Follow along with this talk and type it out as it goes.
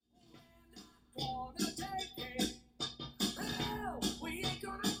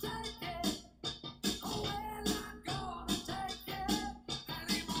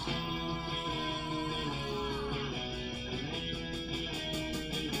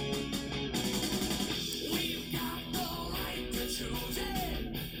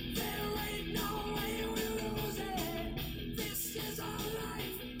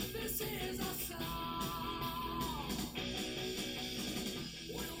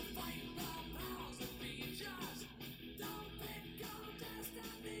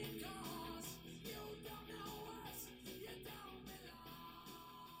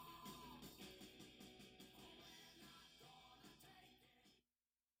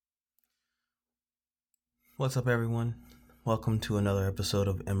What's up, everyone? Welcome to another episode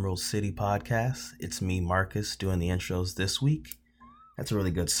of Emerald City Podcast. It's me, Marcus, doing the intros this week. That's a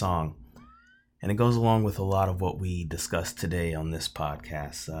really good song, and it goes along with a lot of what we discussed today on this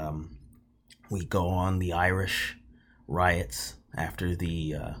podcast. We go on the Irish riots after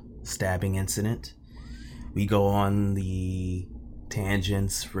the stabbing incident. We go on the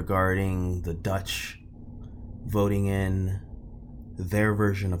tangents regarding the Dutch voting in their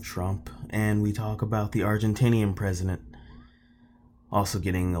version of Trump, and we talk about the Argentinian president also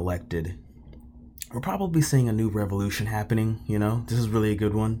getting elected. We're probably seeing a new revolution happening, This is really a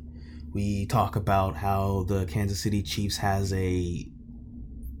good one. We talk about how the Kansas City Chiefs has they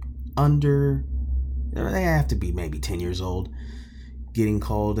have to be maybe 10 years old, getting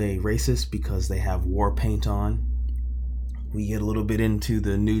called a racist because they have war paint on. We get a little bit into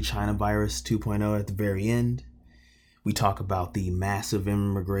the new China virus 2.0 at the very end. We talk about the massive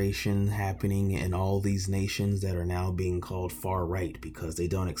immigration happening in all these nations that are now being called far right because they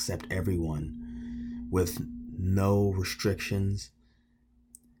don't accept everyone, with no restrictions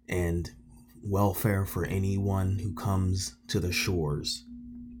and welfare for anyone who comes to the shores.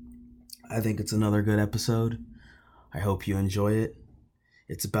 I think it's another good episode. I hope you enjoy it.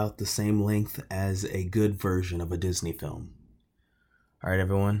 It's about the same length as a good version of a Disney film. All right,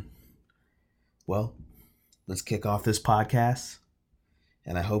 everyone. Well, let's kick off this podcast,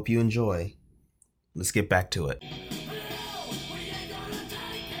 and I hope you enjoy. Let's get back to it.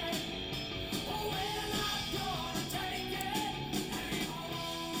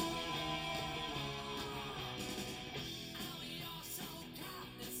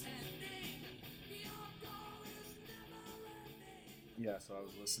 Yeah, so I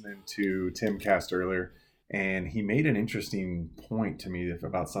was listening to Tim Cast earlier, and he made an interesting point to me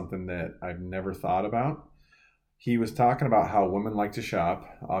about something that I've never thought about. He was talking about how women like to shop,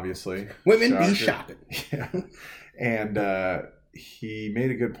 obviously. Women be shopping. Yeah. And he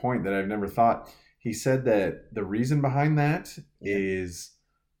made a good point that I've never thought. He said that the reason behind that is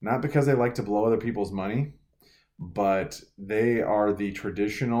not because they like to blow other people's money, but they are the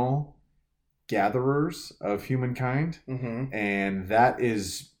traditional gatherers of humankind. Mm-hmm. And that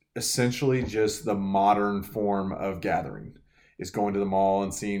is essentially just the modern form of gathering. Is going to the mall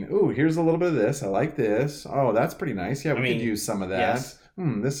and seeing, ooh, here's a little bit of this. I like this. Oh, that's pretty nice. Yeah, we could use some of that. Yes.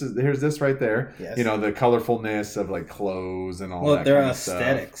 Here's this right there. Yes. The colorfulness of like clothes and all that. Well, they're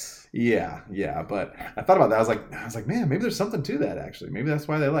aesthetics. Yeah. But I thought about that. I was like, man, maybe there's something to that actually. Maybe that's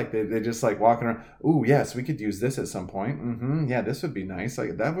why they just like walking around. Ooh, yes, we could use this at some point. Mm-hmm. Yeah, this would be nice.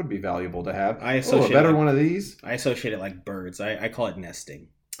 Like that would be valuable to have. I associate a better one of these. I associate it like birds. I call it nesting.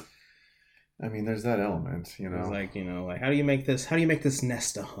 I mean, there's that element, It's like, how do you make this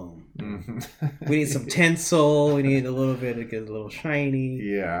nest a home? Mm-hmm. We need some tinsel. We need a little bit to get a little shiny.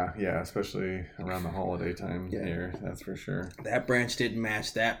 Yeah, especially around the holiday time here. That's for sure. That branch didn't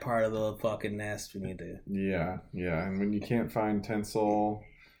match that part of the fucking nest. We need to. Yeah. And when you can't find tinsel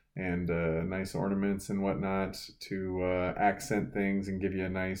and nice ornaments and whatnot to accent things and give you a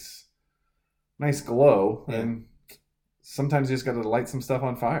nice glow, then sometimes you just got to light some stuff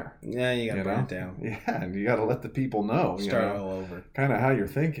on fire. Yeah, you got to burn it down. Yeah, and you got to let the people know. Start all over. Kind of how you're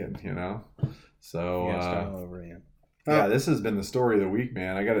thinking, So, start all over again. Yeah, this has been the story of the week,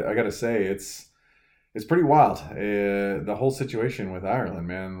 man. I got to say, it's pretty wild. The whole situation with Ireland,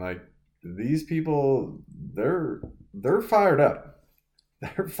 man. Like these people, they're fired up.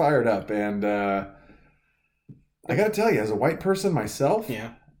 They're fired up, and I got to tell you, as a white person myself,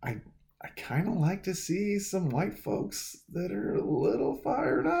 I kind of like to see some white folks that are a little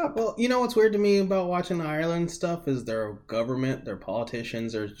fired up. Well, what's weird to me about watching the Ireland stuff is their government, their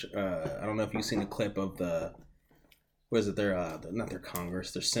politicians, or I don't know if you've seen a clip of not their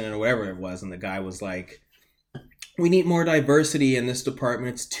Congress, their Senate, or whatever it was, and the guy was like, we need more diversity in this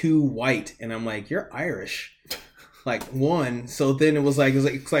department. It's too white. And I'm like, you're Irish. Like, one. So then it was like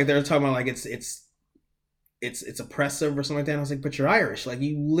they were talking about like it's oppressive or something like that. And I was like, but you're Irish. Like,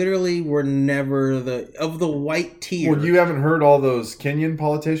 you literally were never of the white tier. Well, you haven't heard all those Kenyan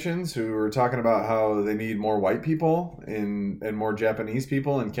politicians who were talking about how they need more white people and more Japanese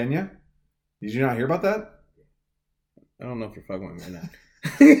people in Kenya? Did you not hear about that? I don't know if you're fucking with me or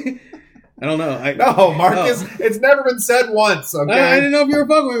not. I don't know. No, Marcus, it's never been said once, okay? I didn't know if you were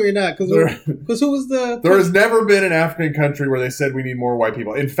fucking with me or not. Because who was the... There has never been an African country where they said we need more white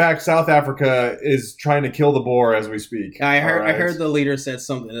people. In fact, South Africa is trying to kill the Boer as we speak. I heard the leader said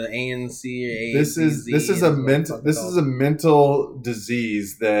something, the ANC or ANCZ. This is a mental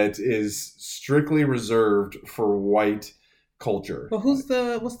disease that is strictly reserved for white culture. Well,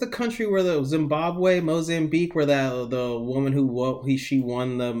 what's the country where the Mozambique, where the woman she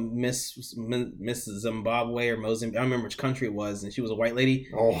won the Miss Zimbabwe or Mozambique, I don't remember which country it was, and she was a white lady,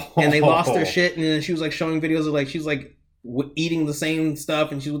 and they lost their shit, and then she was like showing videos of like she was like eating the same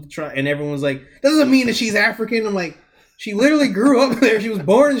stuff, and she was and everyone was like, doesn't mean that she's African. I'm like, she literally grew up there. She was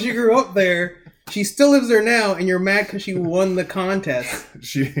born and she grew up there. She still lives there now, and you're mad because she won the contest.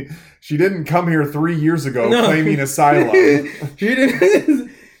 She didn't come here 3 years ago claiming asylum. She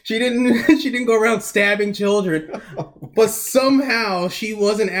didn't go around stabbing children. But somehow she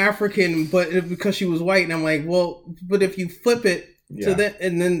wasn't African, but because she was white. And I'm like, well, but if you flip it to that,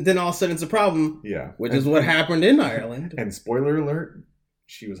 and then all of a sudden it's a problem. Yeah, which is what happened in Ireland. And spoiler alert,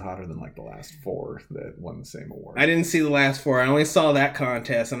 she was hotter than like the last 4 that won the same award. I didn't see the last 4. I only saw that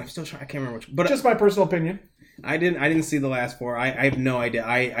contest, and I'm still trying. I can't remember which. But just my personal opinion. I didn't see the last 4. I have no idea.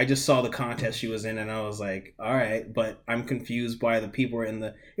 I just saw the contest she was in, and I was like, all right, but I'm confused by the people in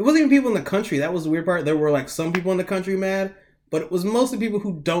the. It wasn't even people in the country. That was the weird part. There were like some people in the country mad, but it was mostly people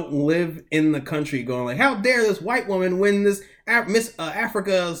who don't live in the country going like, how dare this white woman win this Miss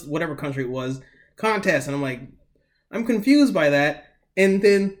Africa's whatever country it was contest, and I'm like, I'm confused by that. And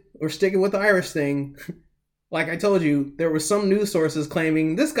then we're sticking with the Irish thing. Like I told you, there were some news sources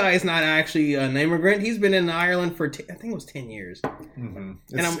claiming this guy is not actually an immigrant. He's been in Ireland for, I think it was 10 years. Mm-hmm.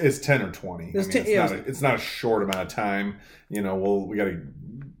 It's 10 or 20. It's not a short amount of time. You know, we got to,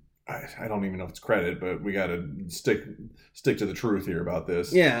 I don't even know if it's credit, but we got to stick to the truth here about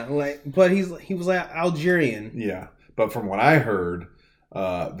this. Yeah, but he was Algerian. Yeah, but from what I heard,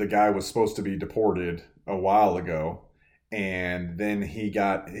 the guy was supposed to be deported a while ago. And then he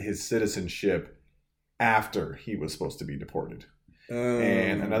got his citizenship after he was supposed to be deported.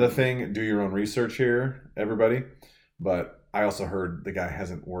 And another thing, do your own research here, everybody. But I also heard the guy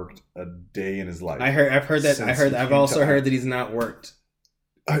hasn't worked a day in his life. I've also heard that he's not worked.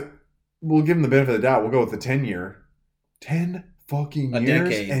 We'll give him the benefit of the doubt. We'll go with the 10-year. 10 fucking years,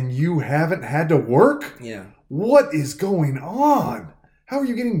 decade. And you haven't had to work? Yeah. What is going on? How are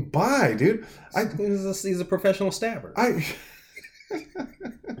you getting by, dude? He's a professional stabber.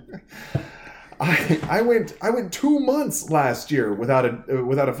 I went 2 months last year without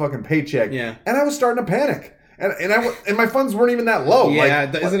a fucking paycheck. Yeah. And I was starting to panic. And my funds weren't even that low. Yeah,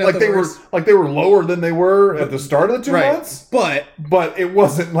 they were lower than they were at the start of the 2 months. But it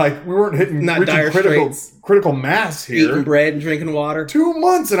wasn't like we weren't reaching critical mass here. Eating bread and drinking water. 2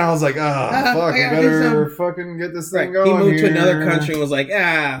 months, and I was like, fuck, I better fucking get this thing going. He moved to another country and was like,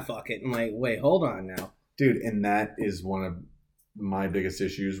 fuck it. I'm like, wait, hold on now, dude. And that is one of my biggest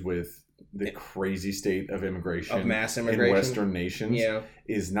issues with the crazy state of immigration, of mass immigration in Western nations. Yeah,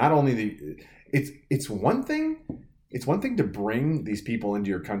 is not only it's one thing. It's one thing to bring these people into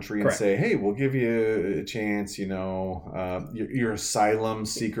your country and say, "Hey, we'll give you a chance." You know, your asylum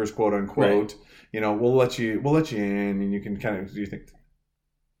seekers, quote unquote. Right. You know, we'll let you in, and you can kind of do things.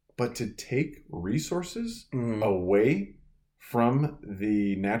 But to take resources away from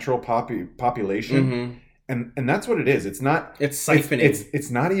the natural population, and that's what it is. It's not. It's siphoning.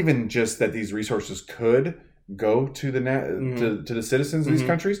 It's not even just that these resources could go to to the citizens of these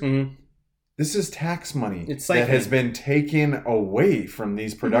countries. Mm-hmm. This is tax money that has been taken away from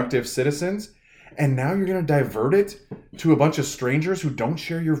these productive citizens, and now you're going to divert it to a bunch of strangers who don't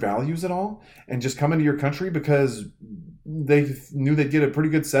share your values at all and just come into your country because they knew they'd get a pretty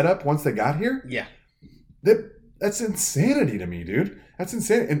good setup once they got here? Yeah. That's insanity to me, dude. That's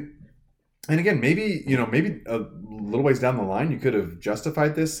insane. And again, maybe a little ways down the line, you could have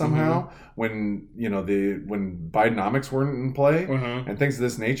justified this somehow when Bidenomics weren't in play and things of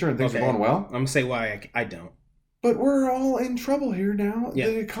this nature and things were going well. I'm gonna say why I don't. But we're all in trouble here now. Yeah.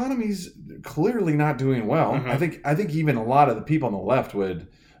 The economy's clearly not doing well. I think even a lot of the people on the left would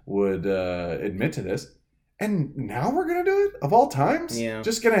admit to this. And now we're going to do it, of all times? Yeah.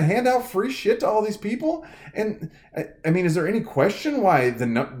 Just going to hand out free shit to all these people? And, I mean, is there any question why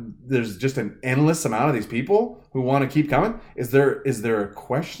there's just an endless amount of these people who want to keep coming? Is there a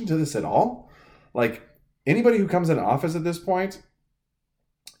question to this at all? Like, anybody who comes into office at this point,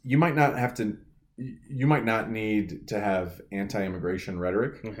 you might not need to have anti-immigration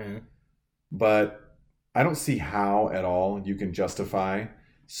rhetoric. But I don't see how at all you can justify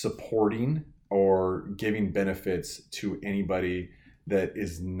supporting or giving benefits to anybody that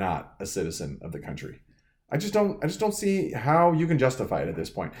is not a citizen of the country. I just don't see how you can justify it at this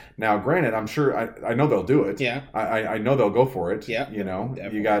point. Now, granted, I'm sure I know they'll do it. Yeah. I know they'll go for it. Yeah. You know,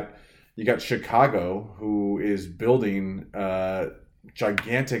 definitely. you got Chicago, who is building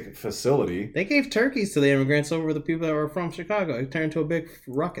gigantic facility. They gave turkeys to the immigrants over the people that were from Chicago. It turned into a big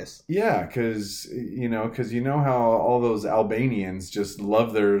ruckus. Yeah, because how all those Albanians just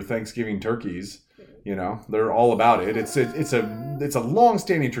love their Thanksgiving turkeys. They're all about it. It's a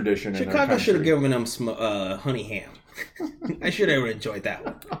long-standing tradition. Chicago should have given them some honey ham. I should have enjoyed that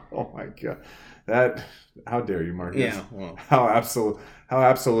one. Oh my god, how dare you, Marcus? Yeah, well, how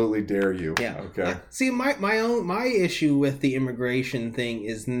absolutely dare you? Yeah. Okay. See, my issue with the immigration thing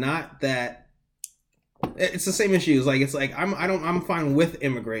is not that. It's the same issue. It's like I'm fine with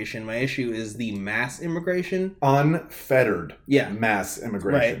immigration. My issue is the mass immigration, unfettered. Yeah, mass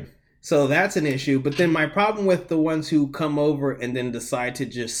immigration. Right. So that's an issue. But then my problem with the ones who come over and then decide to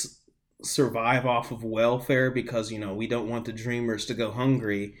just survive off of welfare because, we don't want the dreamers to go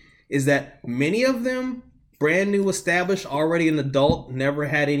hungry is that many of them, brand new, established, already an adult, never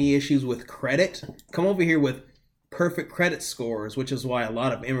had any issues with credit, come over here with perfect credit scores, which is why a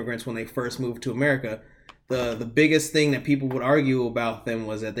lot of immigrants, when they first moved to America, the biggest thing that people would argue about them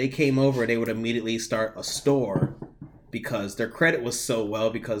was that they came over, they would immediately start a store because their credit was so well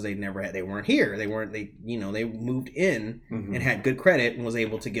because they weren't here. They moved in and had good credit and was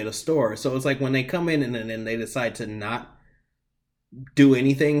able to get a store. So it's like when they come in and then they decide to not do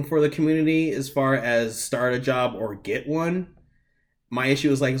anything for the community as far as start a job or get one. My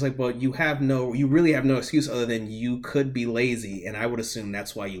issue is well, you really have no excuse other than you could be lazy. And I would assume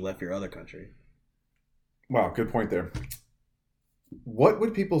that's why you left your other country. Wow. Good point there. What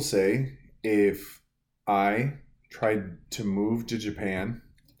would people say if I tried to move to Japan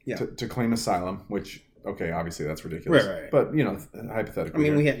to claim asylum, which, okay, obviously that's ridiculous. Right. But, hypothetically.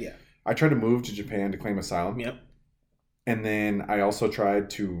 I mean, I tried to move to Japan to claim asylum. Yep. And then I also tried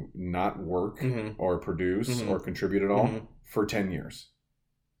to not work or produce or contribute at all for 10 years.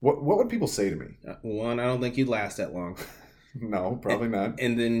 What would people say to me? One, I don't think you'd last that long. No, probably not.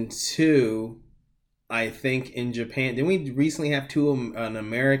 And then two, I think in Japan, didn't we recently have an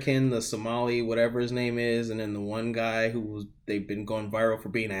American, the Somali, whatever his name is, and then the one guy they've been going viral for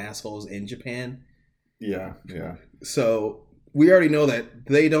being assholes in Japan? Yeah. So we already know that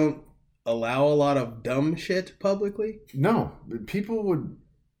they don't allow a lot of dumb shit publicly. No, people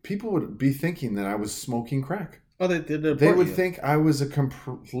would be thinking that I was smoking crack. Oh, they would think I was a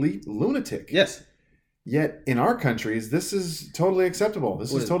complete lunatic. Yes. Yet in our countries, this is totally acceptable.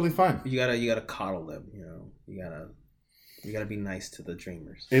 This is totally fine. You gotta coddle them. You gotta be nice to the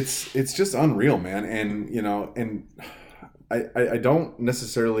dreamers. It's just unreal, man. And I don't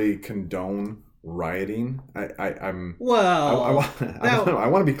necessarily condone rioting. I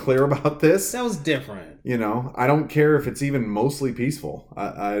want to be clear about this. That was different. I don't care if it's even mostly peaceful.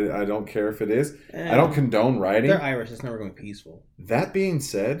 I don't care if it is. I don't condone rioting. They're Irish. It's never going to be peaceful. That being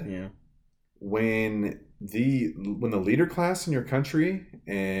said, yeah. When the leader class in your country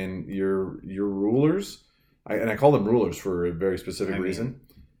and your rulers, I call them rulers for a very specific reason,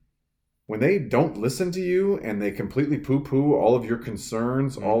 when they don't listen to you and they completely poo-poo all of your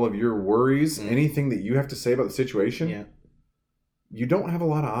concerns, all of your worries, anything that you have to say about the situation, you don't have a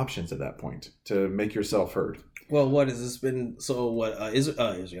lot of options at that point to make yourself heard. Well, what has this been? So what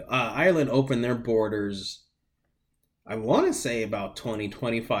Israel, Ireland opened their borders, I want to say about 20,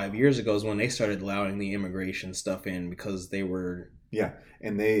 25 years ago is when they started allowing the immigration stuff in because they were... Yeah,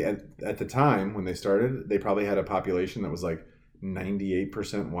 and they, at the time when they started, they probably had a population that was like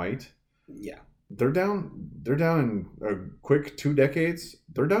 98% white. Yeah. They're down in a quick 2 decades.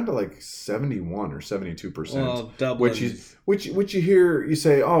 They're down to like 71 or 72%. Well, Dublin, which you hear, you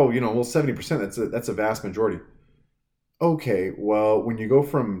say, 70%, that's a vast majority. Okay, well, when you go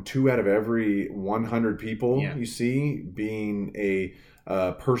from 2 out of every 100 people you see being a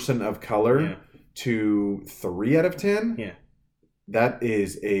person of color to 3 out of 10, that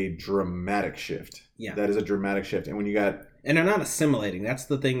is a dramatic shift. Yeah. That is a dramatic shift. And when you got... And they're not assimilating. That's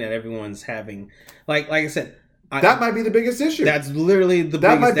the thing that everyone's having. Like I said... that might be the biggest issue. That's literally the biggest...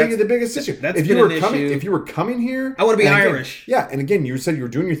 That might be the biggest issue. If you were coming here... I want to be Irish. And again, you said you were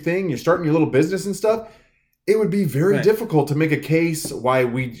doing your thing, you're starting your little business and stuff... It would be very difficult to make a case why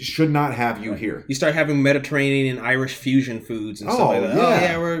we should not have you here. You start having Mediterranean and Irish fusion foods and stuff like that.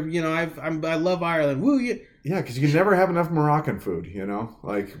 Yeah. Oh yeah, I love Ireland. Woo, yeah. Yeah, because you can never have enough Moroccan food.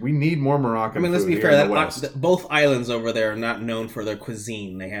 Like we need more Moroccan. food. Let's be fair. Both islands over there are not known for their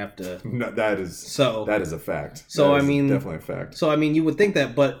cuisine. They have to. No, that is a fact. So definitely a fact. So you would think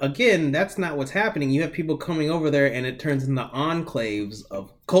that, but again, that's not what's happening. You have people coming over there, and it turns into enclaves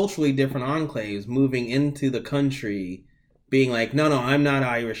of culturally different enclaves moving into the country, being like, no, I'm not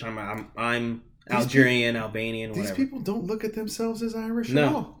Irish. I'm Algerian, Albanian, whatever. These people don't look at themselves as Irish at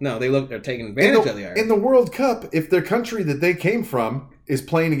all. No, they're taking advantage of the Irish. In the World Cup, if their country that they came from is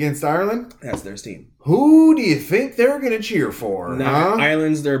playing against Ireland, that's their team. Who do you think they're going to cheer for? No, huh?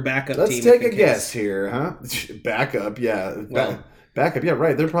 Ireland's their backup team. Let's take a guess here, huh? Backup, yeah. Well, backup, yeah,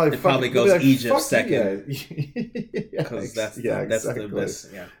 right. They're probably probably goes like, Egypt second. Because that's exactly. the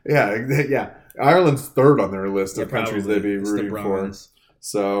best. Yeah. Ireland's third on their list of countries they'd be rooting for.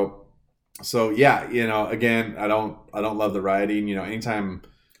 So yeah, again, I don't love the rioting. Anytime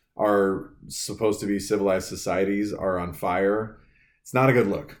our supposed to be civilized societies are on fire, it's not a good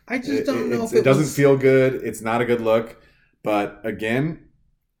look. I just don't know if it doesn't feel good. It's not a good look. But again,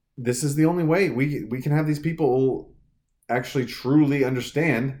 this is the only way we can have these people actually truly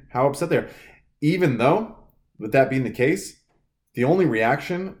understand how upset they are. Even though, with that being the case, the only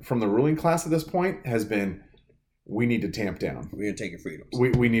reaction from the ruling class at this point has been, we need to tamp down. We're going to take your freedoms.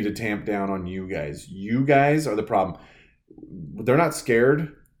 We need to tamp down on you guys. You guys are the problem. They're not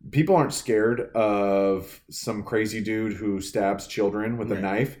scared. People aren't scared of some crazy dude who stabs children with a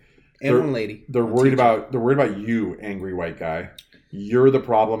knife. And one lady. They're worried about you, angry white guy. You're the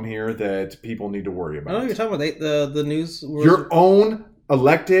problem here that people need to worry about. I know you're talking about the news. Your own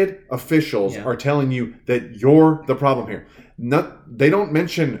elected officials are telling you that you're the problem here. They don't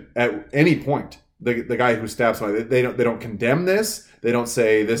mention at any point the guy who stabs somebody. They don't condemn this. They don't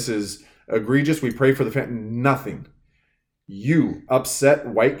say this is egregious. We pray for the family. Nothing. You upset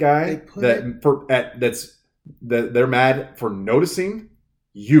white guy that they're mad for noticing.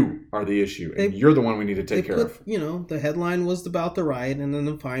 You are the issue, and you're the one we need to take care of. The headline was about the riot, and then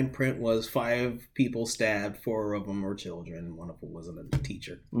the fine print was 5 people stabbed, 4 of them were children, one of them was a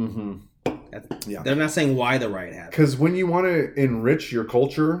teacher. Mm-hmm. They're not saying why the riot happened. Because when you want to enrich your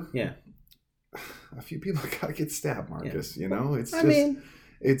culture, a few people gotta get stabbed, Marcus.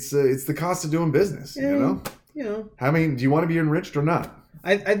 It's the cost of doing business. Do you want to be enriched or not?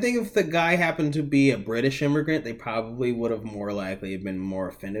 I think if the guy happened to be a British immigrant, they probably would have more likely been more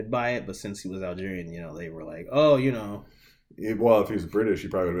offended by it. But since he was Algerian, they were like, well, if he was British, he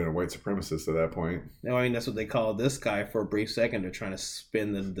probably would have been a white supremacist at that point. No, I mean, that's what they called this guy for a brief second. They're trying to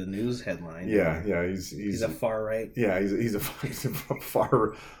spin the news headline. Yeah, he's a far right. Yeah, he's a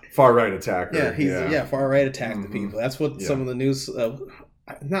far right attacker. Yeah, far right attack the people. That's what some of the news.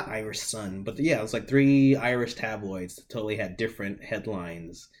 Not Irish Sun, but it's like 3 Irish tabloids that totally had different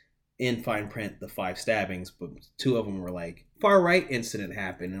headlines in fine print, the 5 stabbings, but 2 of them were like, far right incident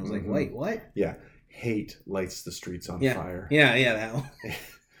happened. And I was like, wait, what? Yeah. Hate lights the streets on fire. Yeah, that one.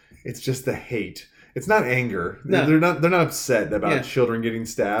 It's just the hate. It's not anger. No. They're not upset about children getting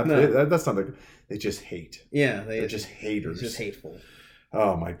stabbed. No. That's not they just hate. Yeah. They're just haters. It's just hateful.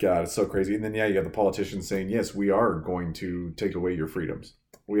 Oh my God, it's so crazy. And then you got the politicians saying, yes, we are going to take away your freedoms.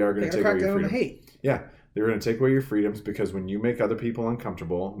 We are going to take away your freedoms. Hate. Yeah, they're going to take away your freedoms because when you make other people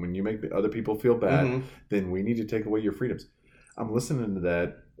uncomfortable, when you make other people feel bad, then we need to take away your freedoms. I'm listening to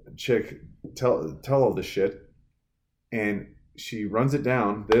that chick tell all this shit, and she runs it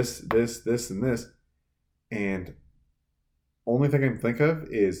down, this, and this, and only thing I can think of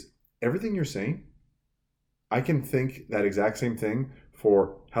is everything you're saying. I can think that exact same thing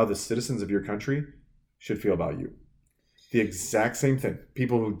for how the citizens of your country should feel about you. The exact same thing.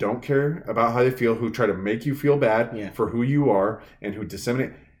 People who don't care about how they feel, who try to make you feel bad for who you are, and who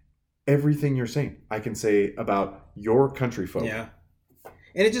disseminate everything you're saying. I can say about your country folk. Yeah.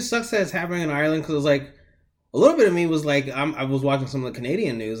 And it just sucks that it's happening in Ireland because it was like, a little bit of me was like, I was watching some of the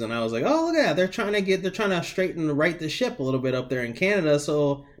Canadian news and I was like, oh, look at that. They're trying to straighten and right the ship a little bit up there in Canada.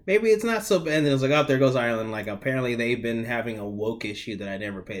 So maybe it's not so bad. And then it was like, oh, there goes Ireland. Like, apparently they've been having a woke issue that I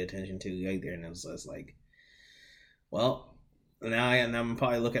never paid attention to either. And it was just like, well, now I'm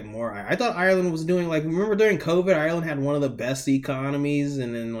probably looking more. I thought Ireland was doing, like, remember during COVID, Ireland had one of the best economies,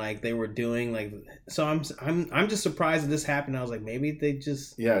 and then like they were doing like. So I'm just surprised that this happened. I was like, maybe they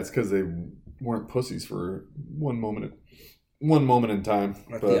just. Yeah, it's because they weren't pussies for one moment in time.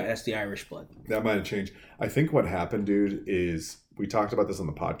 That's the Irish blood. That might have changed. I think what happened, dude, is we talked about this on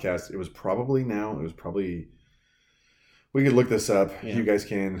the podcast. It was probably. We could look this up. Yeah. You guys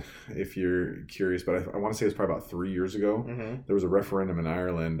can if you're curious, but I want to say it was probably about 3 years ago. Mm-hmm. There was a referendum in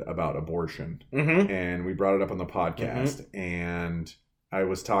Ireland about abortion, and we brought it up on the podcast, and I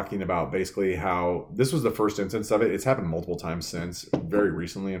was talking about basically how this was the first instance of it. It's happened multiple times since, very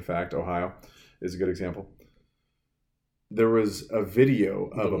recently, in fact. Ohio is a good example. There was a video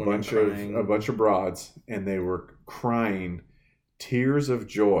of a bunch of broads, and they were crying tears of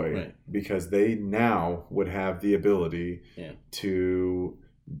joy because they now would have the ability to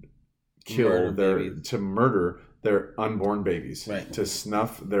kill to murder their unborn babies, right. to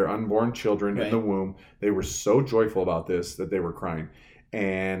snuff their unborn children in the womb. They were so joyful about this that they were crying.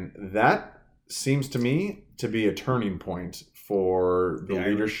 And that seems to me to be a turning point for the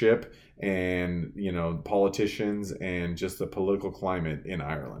leadership and, you know, politicians and just the political climate in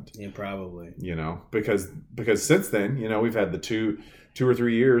Ireland. Yeah, probably. You know, because since then, you know, we've had the two or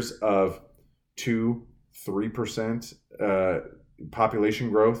 3 years of 2-3%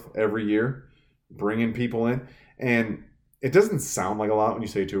 population growth every year, bringing people in. And it doesn't sound like a lot when you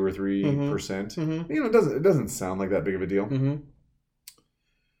say 2 or 3%. You know, it doesn't sound like that big of a deal.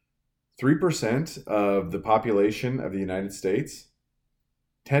 3% of the population of the United States,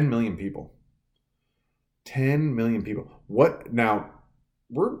 10 million people. 10 million people. What now?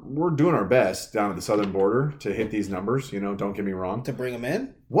 We're doing our best down at the southern border to hit these numbers. You know, don't get me wrong. To bring them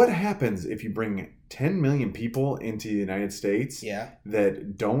in. What happens if you bring 10 million people into the United States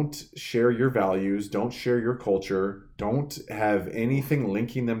that don't share your values, don't share your culture, don't have anything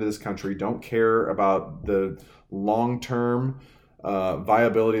linking them to this country, don't care about the long-term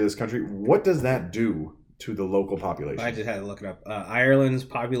viability of this country? What does that do to the local population? I just had to look it up. Ireland's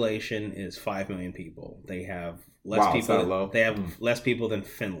population is 5 million people. They have less people. They have less people than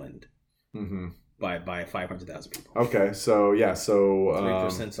Finland by 500,000 people. Okay, so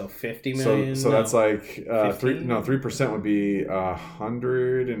 3%, so 50 million. So that's like 3% would be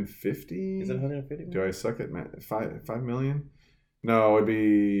 150. Is it 150? Do I suck at math? 5 million? No, it'd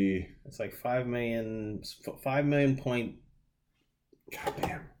be. It's like 5 million. 5 million point. God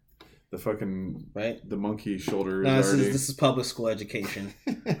damn. The fucking the monkey shoulder. No, this is public school education.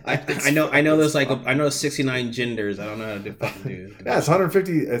 I know there's like I know 69 genders. I don't know how to do. Yeah, it's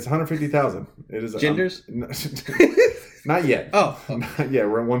 150. It's 150,000. It is genders. Not yet. Oh, yeah,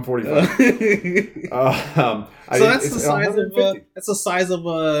 we're at 145. So that's the size of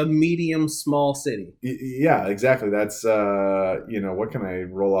a medium small city. Yeah, exactly. That's what can I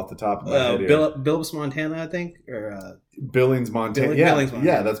roll off the top of my head here? Billings, Montana, I think, or Billings, Montana. Billings,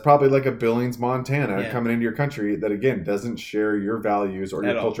 Montana. Yeah, that's probably like a Billings, Montana coming into your country that again doesn't share your values or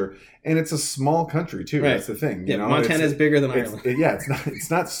your culture, and it's a small country too. Right. That's the thing. You know, Montana is bigger than Ireland. It's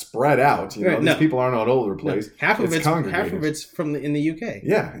not spread out. You know, these people aren't all over the place. Half of it's from in the UK.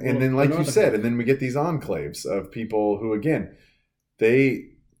 Yeah, and then like you said, and then we get these enclaves of people who again,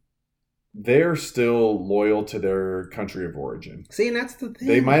 they're still loyal to their country of origin. See, and that's the thing.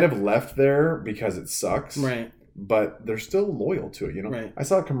 They might have left there because it sucks. Right. But they're still loyal to it, you know. Right. I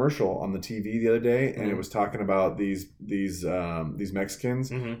saw a commercial on the TV the other day, and it was talking about these Mexicans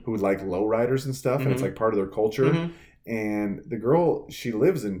who like lowriders and stuff, and it's like part of their culture. And the girl, she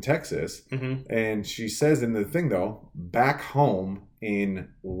lives in Texas, and she says in the thing though, back home in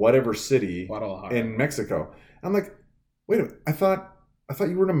whatever city in Mexico. I'm like, wait a minute, I thought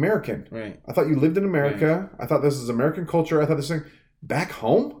you were an American. Right. I thought you lived in America. Right. I thought this is American culture. I thought this thing back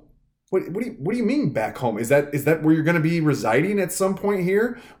home. What do you mean back home? Is that where you're going to be residing at some point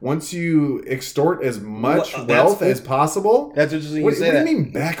here once you extort as much wealth as possible? That's interesting. What do you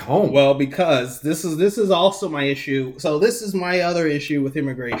mean back home? Well, because this is also my issue. So this is my other issue with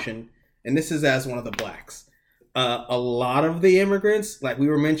immigration, and this is as one of the blacks. A lot of the immigrants, like we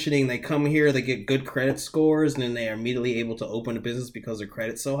were mentioning, they come here, they get good credit scores, and then they are immediately able to open a business because their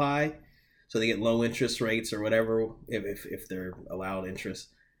credit's so high. So they get low interest rates or whatever if they're allowed interest.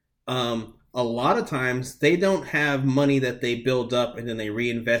 A lot of times they don't have money that they build up and then they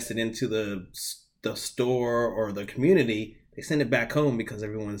reinvest it into the store or the community. They send it back home because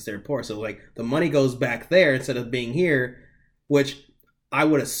everyone's there poor. So like the money goes back there instead of being here, which I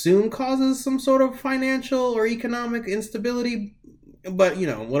would assume causes some sort of financial or economic instability. But you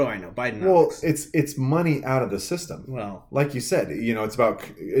know, what do I know? Bidenomics. Well, it's money out of the system. Well, like you said, you know, it's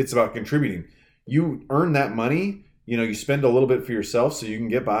about contributing. You earn that money. You know, you spend a little bit for yourself so you can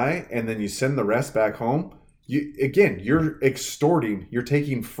get by, and then you send the rest back home. You're extorting. You're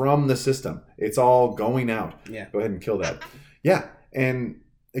taking from the system. It's all going out. Yeah. Go ahead and kill that. Yeah. And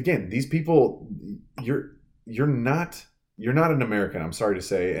again, these people, you're not an American, I'm sorry to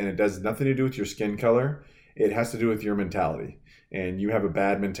say, and it does nothing to do with your skin color. It has to do with your mentality, and you have a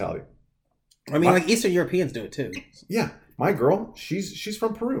bad mentality. I mean, like Eastern Europeans do it too. Yeah. My girl, she's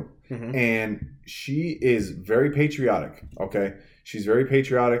from Peru, and she is very patriotic. Okay, she's very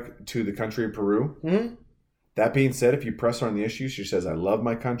patriotic to the country of Peru. That being said, if you press her on the issue, she says, "I love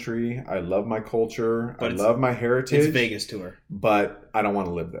my country, I love my culture, I love my heritage." It's Vegas to her, but I don't want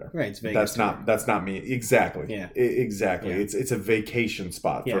to live there. Right, it's Vegas. That's not me. Exactly. Yeah, exactly. Yeah. It's a vacation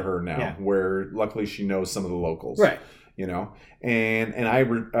spot for her now, where luckily she knows some of the locals. Right. and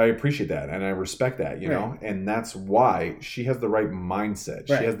I appreciate that, and I respect that, Right. and that's why she has the right mindset.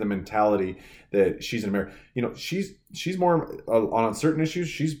 Right. She has the mentality that she's an American. She's more on certain issues.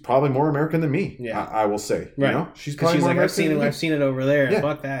 She's probably more American than me. Yeah. I will say. Right. She's probably more like, American. I've seen it over there. Yeah.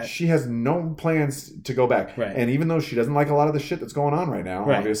 Fuck that. She has no plans to go back. Right. And even though she doesn't like a lot of the shit that's going on right now,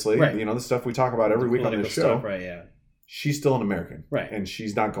 Right. obviously, Right. the stuff we talk about every week on this show, stuff, right? Yeah. she's still an American. Right. And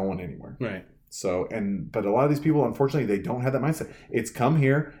she's not going anywhere. Right. So, but a lot of these people, unfortunately, they don't have that mindset. It's come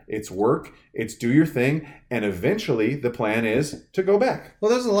here, it's work, it's do your thing, and eventually the plan is to go back.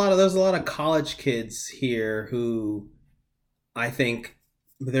 Well, there's a lot of college kids here who I think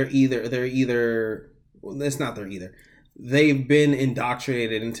they've been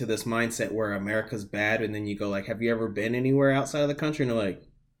indoctrinated into this mindset where America's bad, and then you go like, have you ever been anywhere outside of the country? And they're like,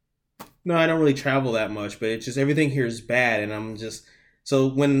 no, I don't really travel that much, but it's just everything here is bad, and I'm just... So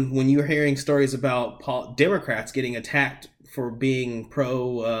when you're hearing stories about Democrats getting attacked for being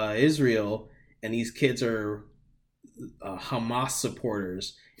pro-Israel, and these kids are Hamas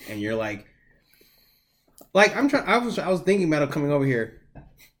supporters, and you're like I was thinking about it coming over here.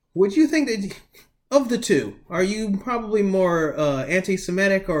 Would you think that of the two, are you probably more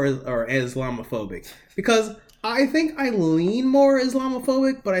anti-Semitic or Islamophobic? Because I think I lean more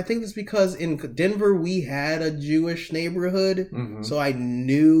Islamophobic, but I think it's because in Denver we had a Jewish neighborhood, so I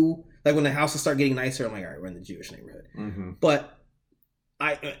knew, like, when the houses start getting nicer, I'm like, all right, we're in the Jewish neighborhood. But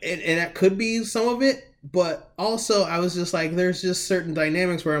and that could be some of it, but also I was just like, there's just certain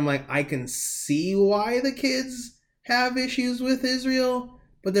dynamics where I'm like, I can see why the kids have issues with Israel,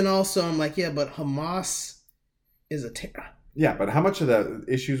 but then also I'm like, yeah, but Hamas is a terror. Yeah, but how much of the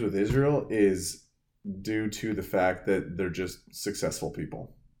issues with Israel is due to the fact that they're just successful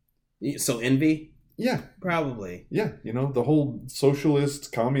people? So envy? Yeah. Probably. Yeah, the whole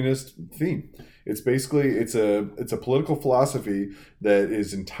socialist, communist theme. It's basically, it's a political philosophy that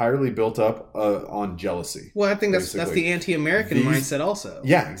is entirely built up on jealousy. Well, I think that's the anti-American mindset also.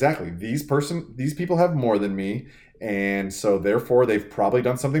 Yeah, exactly. These people have more than me, and so therefore they've probably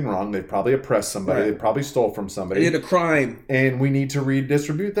done something wrong. They've probably oppressed somebody. Right. They probably stole from somebody. They did a crime. And we need to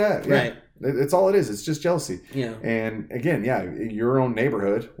redistribute that. Yeah. Right. It's all it is. It's just jealousy. Yeah. And again, your own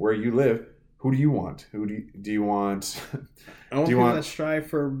neighborhood where you live, who do you want? Who do you want? I want people that strive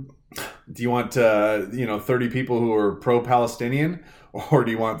for... Do you want 30 people who are pro-Palestinian, or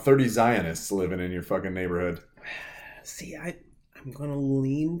do you want 30 Zionists living in your fucking neighborhood? See, I'm gonna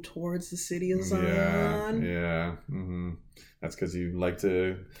lean towards the city of Zion. Yeah. Mm-hmm. That's because you like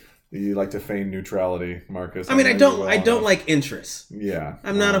to feign neutrality, Marcus. I mean, I don't like interests. Yeah.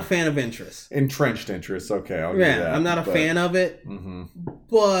 I'm not a fan of interests. Entrenched interests. Okay, I'll give you that. I'm not a fan of it. Mm-hmm.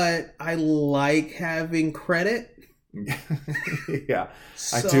 But I like having credit. Yeah,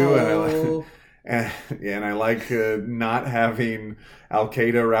 I do, and I like not having Al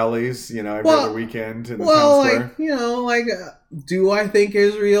Qaeda rallies, every other weekend in the town square. Do I think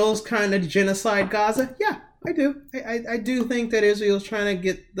Israel's trying to genocide Gaza? Yeah, I do. I do think that Israel's trying to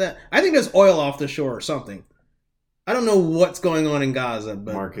get that. I think there's oil off the shore or something. I don't know what's going on in Gaza,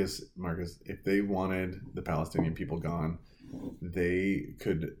 but Marcus, if they wanted the Palestinian people gone, they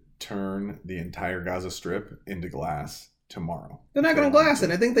could turn the entire Gaza Strip into glass tomorrow. They're not going to glass it.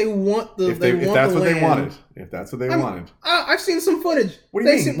 I think they want the. If that's what they wanted. If that's what they wanted. I've seen some footage. What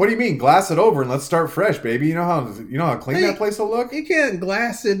do you mean? What do you mean? Glass it over and let's start fresh, baby. You know how clean that place will look. You can't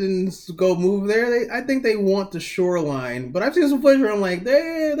glass it and go move there. I think they want the shoreline, but I've seen some footage where I'm like,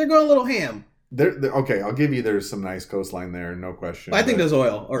 they're going a little ham. Okay, I'll give you. There's some nice coastline there, no question. I think there's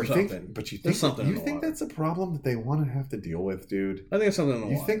oil or something. You think that's a problem that they want to have to deal with, dude? I think it's something in the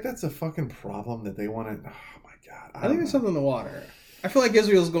water. You think that's a fucking problem that they want to? Oh my god! I think it's something in the water. I feel like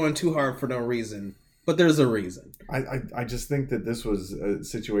Israel's going too hard for no reason, but there's a reason. I just think that this was a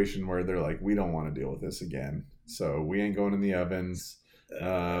situation where they're like, we don't want to deal with this again, so we ain't going in the ovens.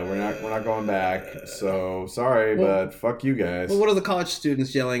 We're not going back. So sorry, but fuck you guys. Well, what are the college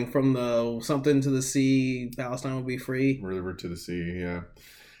students yelling from the something to the sea? Palestine will be free. River to the sea. Yeah,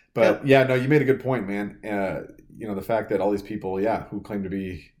 but no, you made a good point, man. The fact that all these people, who claim to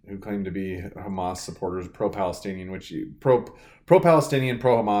be Hamas supporters, pro-Palestinian, pro-Palestinian,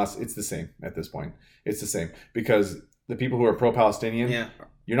 pro-Hamas, it's the same at this point. It's the same because the people who are pro-Palestinian,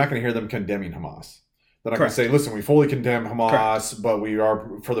 you're not going to hear them condemning Hamas. They're not going to say, listen, we fully condemn Hamas, but we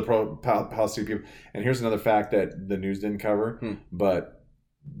are for the pro-Palestinian people. And here's another fact that the news didn't cover, but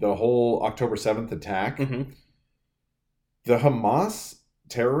the whole October 7th attack, the Hamas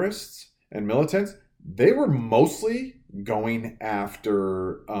terrorists and militants, they were mostly going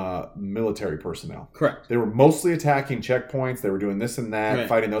after military personnel. Correct. They were mostly attacking checkpoints. They were doing this and that,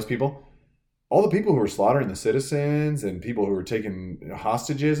 fighting those people. all the people who were slaughtering the citizens and people who were taking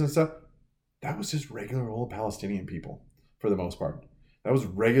hostages and stuff, that was just regular old Palestinian people for the most part. That was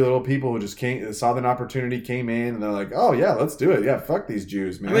regular old people who just saw an opportunity, came in, and they're like, "Oh yeah, let's do it. Yeah, fuck these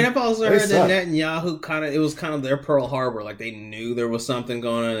Jews, man." I mean, I've also heard that Netanyahu it was kind of their Pearl Harbor. Like they knew there was something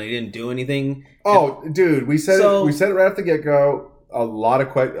going on, and they didn't do anything. Oh, dude, we said it. We said it right off the get go. A lot of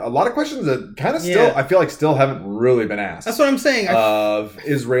questions that kind of still, I feel like, still haven't really been asked. That's what I'm saying. Of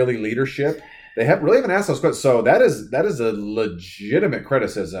Israeli leadership, they haven't asked those questions. So that is a legitimate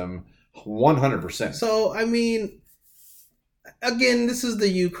criticism, 100%. So I mean. Again, this is the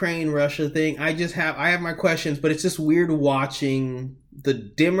Ukraine-Russia thing. I have my questions, but it's just weird watching the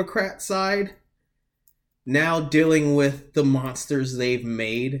Democrat side now dealing with the monsters they've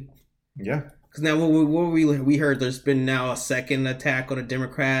made. Yeah. Because now we heard there's been now a second attack on a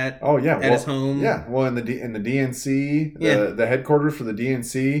Democrat. Oh yeah, at his home. Yeah. Well, in the DNC, the headquarters for the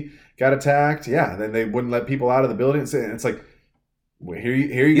DNC got attacked. Yeah. Then they wouldn't let people out of the building. And it's like, well, here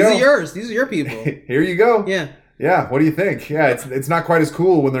you go. These are yours. These are your people. Here you go. Yeah. Yeah, what do you think? Yeah, it's not quite as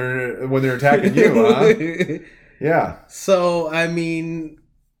cool when they're attacking you, huh? Yeah. So I mean,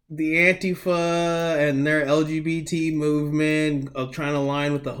 the Antifa and their LGBT movement of trying to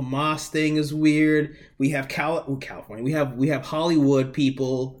align with the Hamas thing is weird. We have California. We have Hollywood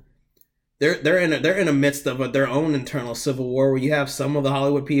people. They're in the midst of their own internal civil war where you have some of the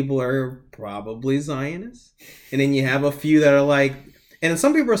Hollywood people are probably Zionists, and then you have a few that are like. And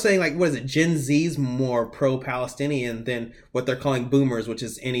some people are saying, like, what is it? Gen Z's more pro-Palestinian than what they're calling boomers, which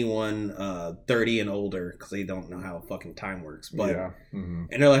is anyone 30 and older, because they don't know how fucking time works. But yeah. Mm-hmm.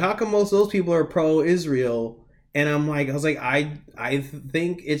 And they're like, how come most of those people are pro-Israel? And I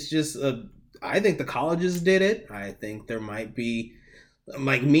think it's just I think the colleges did it. I think there might be,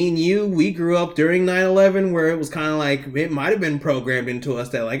 like me and you, we grew up during 9/11 where it was kind of like, it might have been programmed into us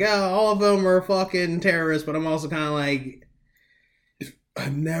that like, oh, all of them are fucking terrorists. But I'm also kind of like,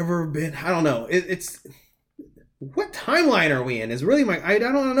 I've never been. I don't know. It's what timeline are we in? Is really I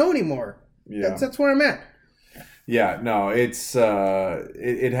don't know anymore. Yeah, that's where I'm at. Yeah, no, it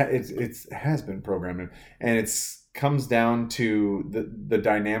has been programmed, and it's comes down to the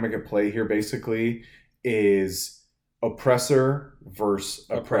dynamic at play here. Basically, is oppressor versus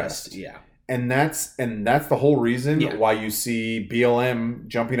oppressed. Yeah, and that's the whole reason why you see BLM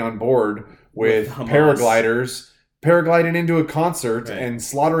jumping on board with paragliding into a concert and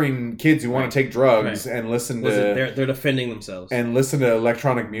slaughtering kids who want to take drugs and listen to... They're defending themselves. And listen to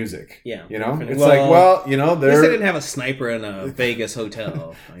electronic music. Yeah. You know? It's they're... At least they didn't have a sniper in a Vegas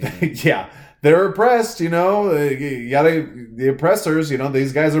hotel. Yeah. They're oppressed, you know? The oppressors, you know,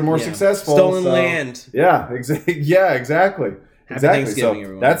 these guys are more successful. Stolen land. Yeah, exactly. So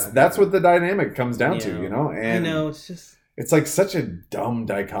everyone. that's what the dynamic comes down to, you know? And I know, it's just... It's like such a dumb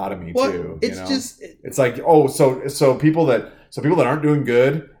dichotomy too. It's just it's like, oh, so people that aren't doing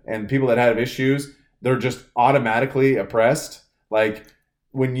good and people that have issues, they're just automatically oppressed. Like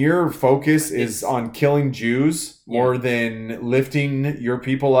when your focus is on killing Jews more than lifting your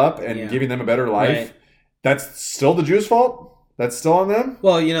people up and giving them a better life, that's still the Jews' fault? That's still on them?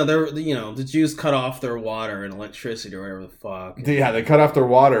 Well, the Jews cut off their water and electricity or whatever the fuck. Yeah, they cut off their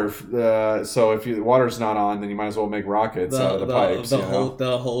water. So if the water's not on, then you might as well make rockets out of the pipes.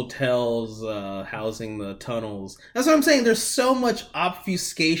 The hotels housing the tunnels. That's what I'm saying. There's so much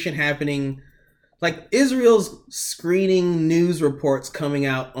obfuscation happening. Like Israel's screening news reports coming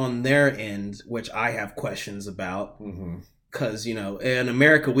out on their end, which I have questions about. Mm-hmm. Because, in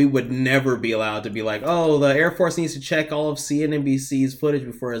America, we would never be allowed to be like, oh, the Air Force needs to check all of CNBC's footage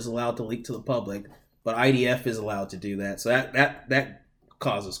before it's allowed to leak to the public. But IDF is allowed to do that. So that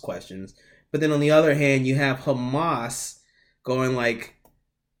causes questions. But then on the other hand, you have Hamas going like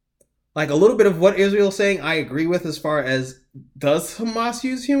a little bit of what Israel's saying I agree with as far as, does Hamas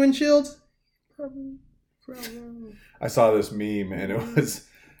use human shields? Probably. I saw this meme and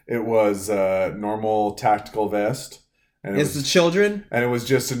it was a normal tactical vest. And it's the children, and it was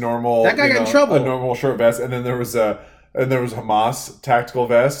just a normal. That guy got in trouble. A normal short vest, and then there was Hamas tactical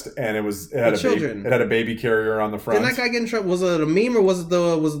vest, and it had a baby carrier on the front. Did that guy get in trouble? Was it a meme or was it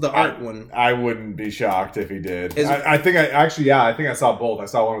the art one? I wouldn't be shocked if he did. I think I saw both. I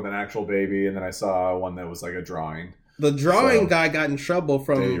saw one with an actual baby, and then I saw one that was like a drawing. The drawing guy got in trouble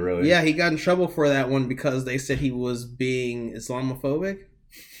from. Did he really? Yeah, he got in trouble for that one because they said he was being Islamophobic.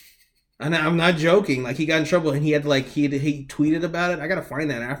 And I'm not joking. Like, he got in trouble and he had he tweeted about it. I gotta find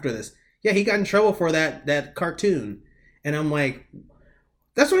that after this. Yeah, he got in trouble for that cartoon. And I'm like,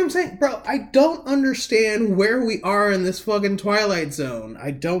 that's what I'm saying. Bro, I don't understand where we are in this fucking Twilight Zone. I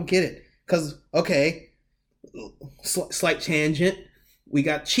don't get it. Because, okay, slight tangent. We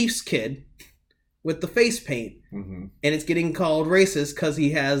got Chief's kid. with the face paint, Mm-hmm. and it's getting called racist because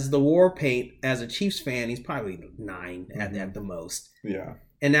he has the war paint. As a Chiefs fan, he's probably 9 at the most. Yeah.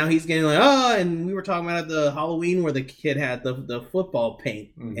 And now he's getting like, oh, and we were talking about at the Halloween where the kid had the football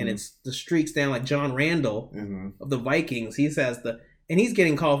paint, and it's the streaks down like John Randall of the Vikings. He says and he's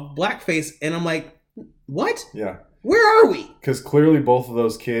getting called blackface, and I'm like, what? Yeah. Where are we? Because clearly both of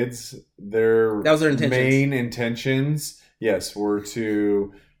those kids, that was their intentions. Main intentions, yes, were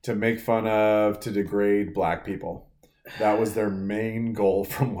to make fun of, to degrade black people. That was their main goal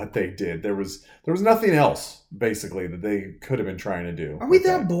from what they did. There was nothing else, basically, that they could have been trying to do. Are we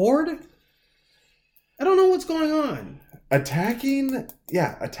that bored? I don't know what's going on. Attacking a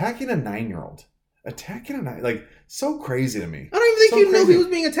 9-year-old. Like, so crazy to me. I don't even think knew he was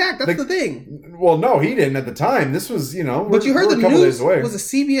being attacked. That's the thing. Well, no, he didn't at the time. This was, but you heard the news, was it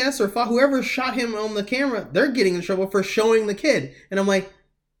CBS or Fox, whoever shot him on the camera, they're getting in trouble for showing the kid. And I'm like,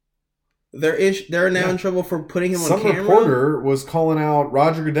 they're now in trouble for putting him on camera? Some reporter was calling out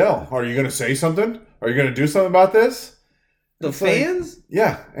Roger Goodell. Are you going to say something? Are you going to do something about this? The fans? Like,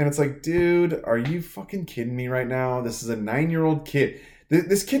 yeah. And it's like, dude, are you fucking kidding me right now? This is a 9-year-old kid.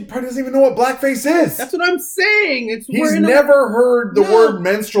 This kid probably doesn't even know what blackface is. That's what I'm saying. He's never heard the word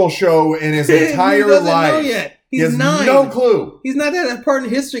minstrel show in his entire life. He doesn't know yet. He has 9. No clue. He's not that part in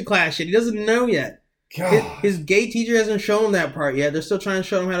history class yet. He doesn't know yet. His gay teacher hasn't shown him that part yet. They're still trying to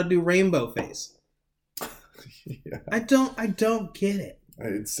show him how to do rainbow face. Yeah. I don't get it.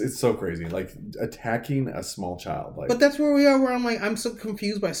 It's so crazy. Like attacking a small child. Like, but that's where we are. Where I'm like, I'm so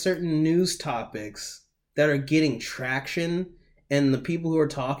confused by certain news topics that are getting traction. And the people who are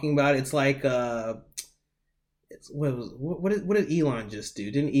talking about it, it's like, what did Elon just do?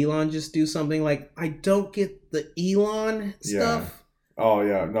 Didn't Elon just do something like, I don't get the Elon stuff? Oh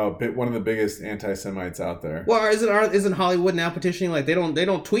yeah, no, one of the biggest anti-Semites out there. Well, isn't Hollywood now petitioning like they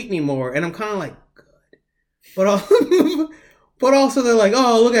don't tweet anymore? And I'm kind of like, good, but also they're like,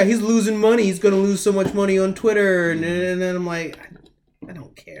 oh look at he's losing money. He's going to lose so much money on Twitter, and then I'm like, I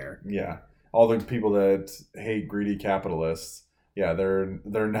don't care. Yeah, all the people that hate greedy capitalists. Yeah,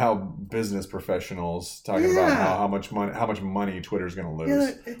 they're now business professionals talking about how much money Twitter's going to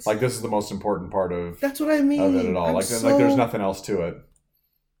lose. Yeah, like this is the most important part of that's what I mean of it at all. Like there's nothing else to it.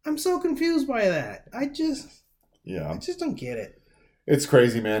 I'm so confused by that. I just don't get it. It's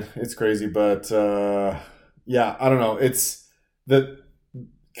crazy, man. It's crazy, but I don't know. It's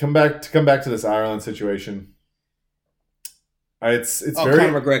come back to this Ireland situation. It's very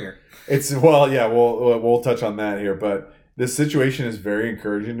Conor McGregor. It's we'll touch on that here, but. This situation is very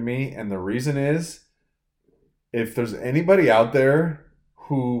encouraging to me, and the reason is, if there's anybody out there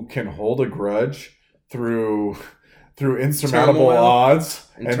who can hold a grudge through insurmountable odds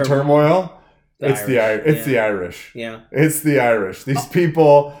and turmoil, it's the Irish. Yeah, it's the Irish. These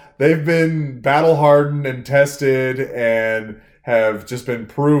people, they've been battle hardened and tested, and have just been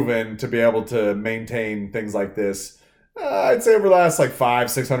proven to be able to maintain things like this. I'd say over the last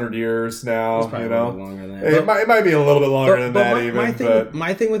 500-600 years now. It's longer than that. It might be a little bit longer than that.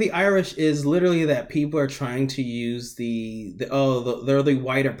 My thing with the Irish is literally that people are trying to use they're the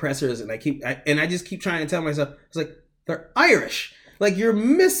white oppressors, and I just keep trying to tell myself, it's like they're Irish. Like you're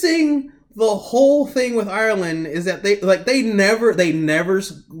missing the whole thing with Ireland is that they never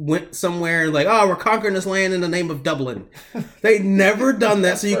went somewhere and we're conquering this land in the name of Dublin. They never done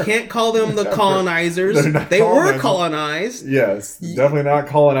that, so you can't call them the colonizers. They were colonized. Yes, definitely not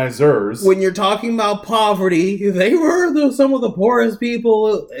colonizers. When you're talking about poverty, they were some of the poorest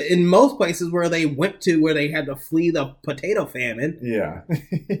people in most places where they went to, where they had to flee the potato famine. Yeah,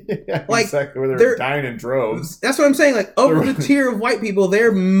 exactly. Where they're dying in droves. That's what I'm saying. Over the tier of white people, they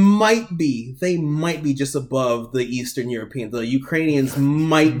might be just above the Eastern Europeans. The Ukrainians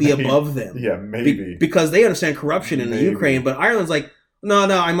might be above them. Yeah, maybe because they understand corruption in the Ukraine. But Ireland's like, no,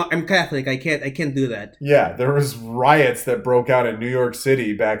 I'm Catholic. I can't do that. Yeah, there was riots that broke out in New York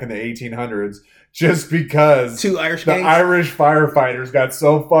City back in the 1800s just because the Irish firefighters got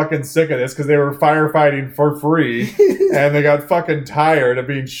so fucking sick of this because they were firefighting for free and they got fucking tired of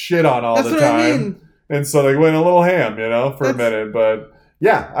being shit on all the time. I mean. And so they went a little ham, for a minute, but.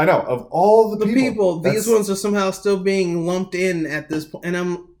 Yeah, I know. Of all the people, these ones are somehow still being lumped in at this point,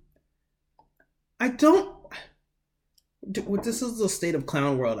 and this is the state of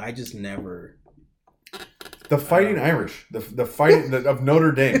clown world. I just never. The Fighting Irish, the fighting of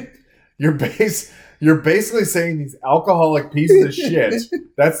Notre Dame. You're basically saying these alcoholic pieces of shit.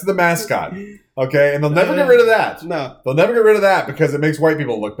 That's the mascot. Okay, and they'll never get rid of that. No. They'll never get rid of that because it makes white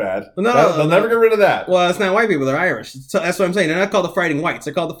people look bad. They'll never get rid of that. Well, it's not white people. They're Irish. So that's what I'm saying. They're not called the Fighting Whites.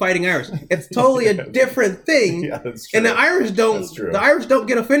 They're called the Fighting Irish. It's totally a different thing. Yeah, that's true. And the Irish don't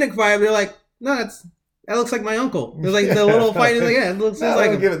get offended by it. They're like, No, that looks like my uncle. It's like the little fight is like, yeah, it looks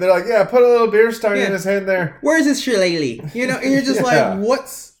like him. They're like, yeah, put a little beer stein in his hand there. Where's his shillelagh? And you're just like,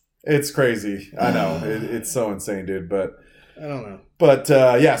 what's... It's crazy. I know. It's so insane, dude, but... I don't know. But,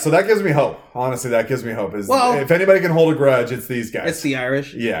 so that gives me hope. Honestly, that gives me hope. If anybody can hold a grudge, it's these guys. It's the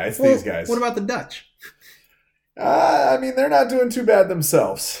Irish? Yeah, it's these guys. What about the Dutch? I mean, they're not doing too bad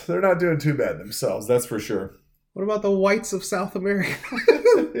themselves. That's for sure. What about the whites of South America?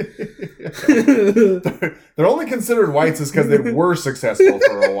 They're only considered whites is because they were successful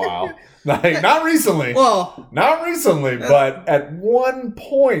for a while. Like, not recently. But at one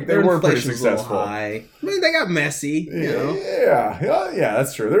point they were pretty successful. High. I mean, they got messy. Yeah,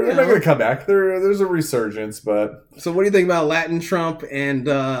 that's true. They're making a comeback. There's a resurgence, but. So, what do you think about Latin Trump and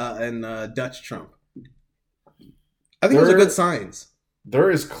Dutch Trump? I think those are good signs.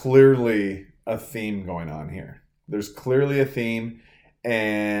 There is clearly a theme going on here. There's clearly a theme,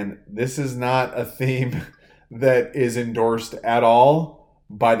 and this is not a theme that is endorsed at all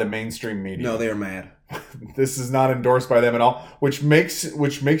by the mainstream media. No, they are mad. This is not endorsed by them at all, which makes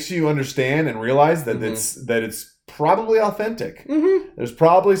you understand and realize that it's probably authentic. Mm-hmm. There's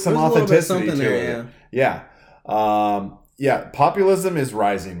probably some authenticity to it. Yeah. Populism is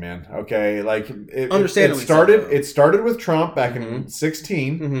rising, man. Okay, like it started with Trump back in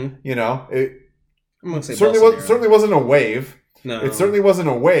 2016. Mm-hmm. It certainly wasn't a wave. No, it certainly wasn't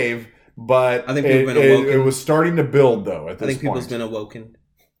a wave. But I think people have been awoken. It was starting to build, though. At this point, I think people's been awoken.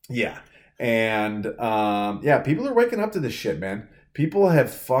 Yeah, and people are waking up to this shit, man. People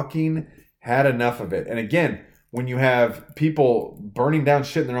have fucking had enough of it. And again, when you have people burning down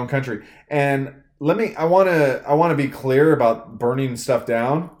shit in their own country, and I want to be clear about burning stuff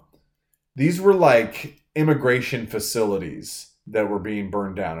down. These were like immigration facilities that were being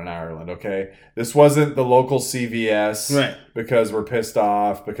burned down in Ireland, okay? This wasn't the local CVS, right? Because we're pissed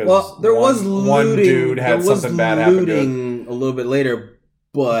off because one dude had something bad happen to him a little bit later,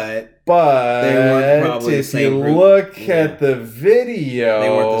 but they weren't probably if the same you look at the video, they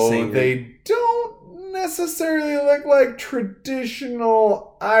weren't the same group. They don't necessarily look like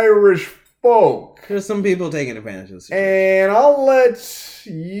traditional Irish folk. There's some people taking advantage of this. And I'll let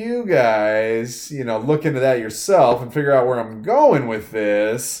you guys, look into that yourself and figure out where I'm going with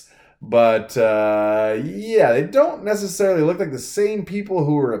this. But, they don't necessarily look like the same people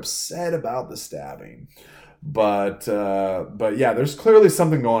who were upset about the stabbing. But there's clearly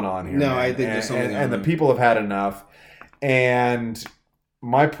something going on here. No, man. I think there's something going on. And the people have had enough. And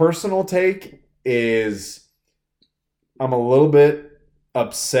my personal take is I'm a little bit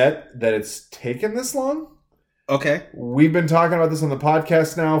upset that it's taken this long. Okay. We've been talking about this on the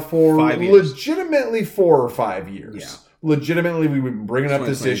podcast now for legitimately 4 or 5 years. Yeah. Legitimately, we've been bringing up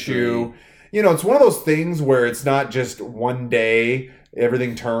this issue. It's one of those things where it's not just one day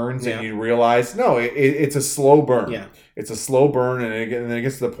everything turns and you realize, no, it's a slow burn. Yeah. It's a slow burn, and then it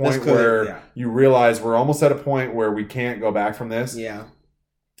gets to the point where you realize we're almost at a point where we can't go back from this. Yeah.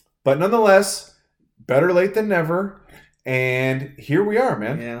 But nonetheless, better late than never. And here we are,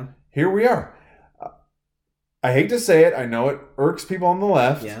 man. Yeah. Here we are. I hate to say it. I know it irks people on the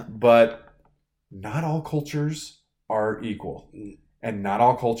left, but not all cultures are equal. And not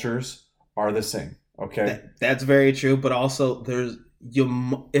all cultures are the same. Okay? That's very true. But also,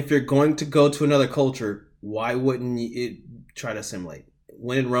 if you're going to go to another culture, why wouldn't you try to assimilate?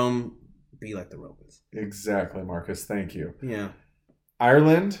 When in Rome, be like the Romans. Exactly, Marcus. Thank you. Yeah.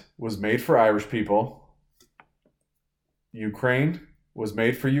 Ireland was made for Irish people. Ukraine was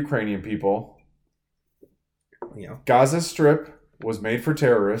made for Ukrainian people. Yeah. Gaza Strip was made for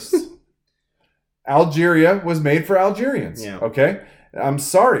terrorists. Algeria was made for Algerians. Yeah. Okay? I'm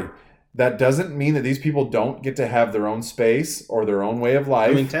sorry. That doesn't mean that these people don't get to have their own space or their own way of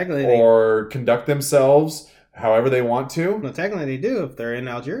life. I mean, technically or conduct themselves however they want to. No, technically they do if they're in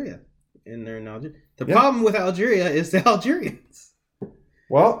Algeria. The problem with Algeria is the Algerians.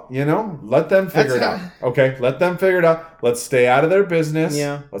 Well, let them figure it out. Okay, let them figure it out. Let's stay out of their business.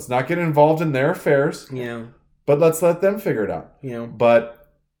 Yeah. Let's not get involved in their affairs. Yeah. But let's let them figure it out. Yeah.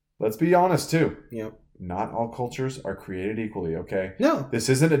 But let's be honest, too. Yeah. Not all cultures are created equally, okay? No. This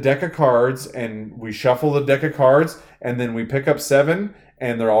isn't a deck of cards, and we shuffle the deck of cards, and then we pick up 7,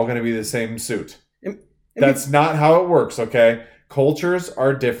 and they're all going to be the same suit. That's not how it works, okay? Cultures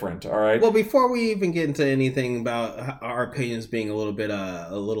are different, all right? Well, before we even get into anything about our opinions being a little bit,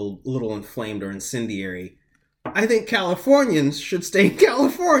 a little inflamed or incendiary, I think Californians should stay in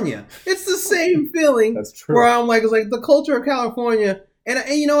California. It's the same feeling. That's true. Where I'm like, it's like the culture of California, and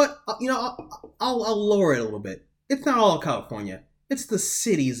you know what? I'll lower it a little bit. It's not all of California. It's the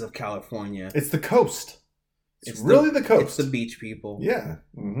cities of California. It's the coast. It's really the coast. It's the beach people. Yeah.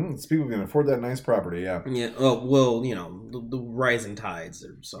 Mm-hmm. It's people who can afford that nice property, yeah. Yeah, well, the rising tides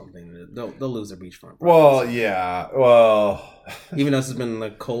or something. They'll lose their beachfront properties. Well, yeah. Well... Even though this has been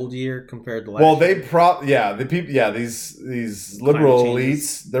a cold year compared to last year. These liberal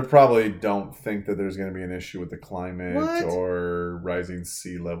elites, they probably don't think that there's going to be an issue with the climate or rising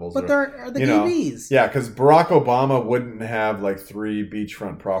sea levels. But there are the EVs. Yeah, because Barack Obama wouldn't have like 3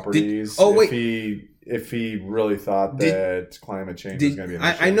 beachfront properties if he really thought that climate change was going to be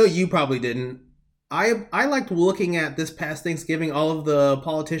an issue. I know you probably didn't. I liked looking at this past Thanksgiving, all of the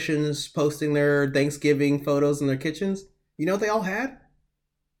politicians posting their Thanksgiving photos in their kitchens. You know what they all had?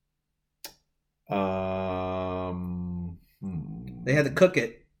 They had to cook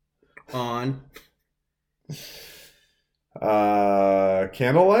it on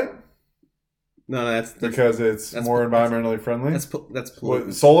candlelight. No, that's because it's more environmentally friendly. That's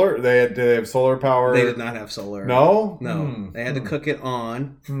pollutant. Solar? Did they have solar power? They did not have solar. No. They had to cook it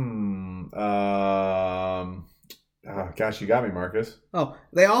on. Gosh, you got me, Marcus. Oh,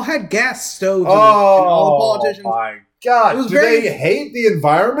 they all had gas stoves. And all the politicians. My God, they hate the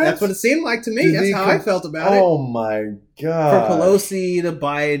environment? That's what it seemed like to me. That's how I felt about it. Oh my God. From Pelosi to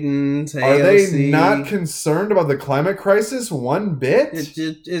Biden to Are AOC. they not concerned about the climate crisis one bit?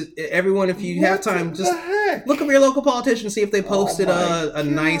 Everyone, if you have time, just look up your local politician, see if they posted a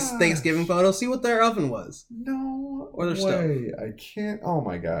nice Thanksgiving photo, see what their oven was. No or their way. stove. I can't. Oh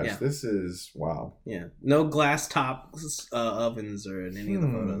my gosh, Yeah. this is wow. Yeah, no glass top ovens or in any of the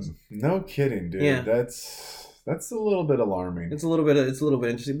photos. No kidding, dude. Yeah. That's a little bit alarming. It's a little bit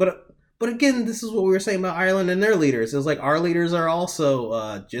interesting, but again, this is what we were saying about Ireland and their leaders. It's like our leaders are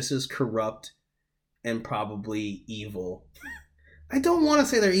also just as corrupt and probably evil. I don't want to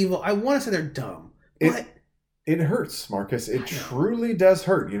say they're evil. I want to say they're dumb. But it hurts, Marcus. It truly does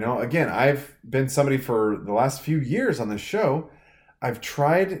hurt. You know, again, I've been somebody for the last few years on this show. I've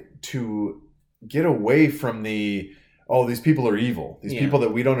tried to get away from these people are evil. These people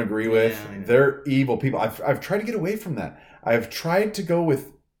that we don't agree with, they're evil people. I've tried to get away from that. I've tried to go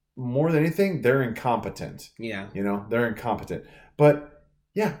with, more than anything, they're incompetent. Yeah. You know, they're incompetent. But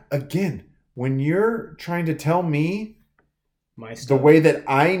yeah, again, when you're trying to tell me the way that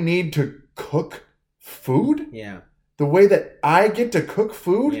I need to cook food, the way that I get to cook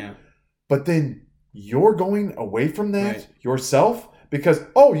food, but then you're going away from that yourself because,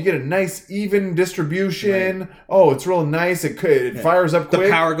 you get a nice even distribution. Right. Oh, it's real nice. It fires up quick. The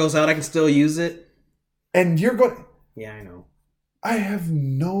power goes out. I can still use it. And you're going... Yeah, I know. I have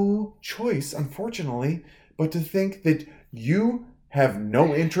no choice, unfortunately, but to think that you have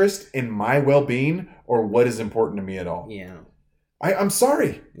no interest in my well-being or what is important to me at all. Yeah. I'm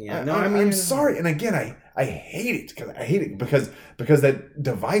sorry. Yeah. I'm sorry. And again, I hate it because that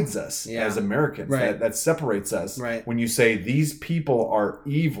divides us as Americans. Right. That separates us. Right. When you say these people are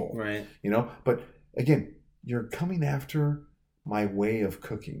evil. Right. You know, but again, you're coming after my way of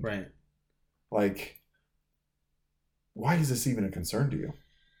cooking. Right. Like, why is this even a concern to you?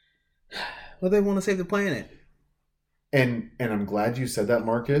 Well, they want to save the planet. And I'm glad you said that,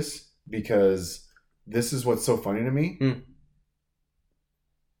 Marcus, because this is what's so funny to me.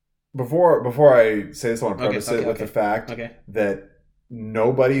 Before I say this, I want to preface it with the fact that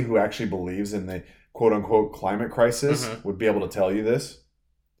nobody who actually believes in the quote-unquote climate crisis would be able to tell you this.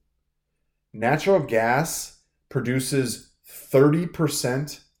 Natural gas produces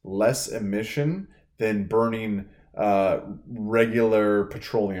 30% less emission than burning regular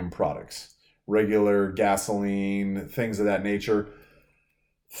petroleum products, regular gasoline, things of that nature.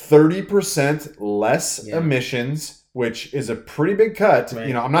 30% less emissions, which is a pretty big cut. Right.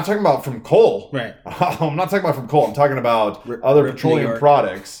 You know, I'm not talking about from coal. Right. I'm not talking about from coal. I'm talking about other petroleum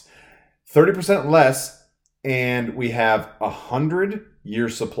products. 30% less, and we have 100-year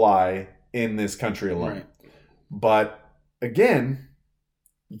supply in this country alone. Right. But again,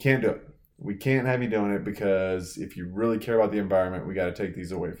 you can't do it. We can't have you doing it because if you really care about the environment, we got to take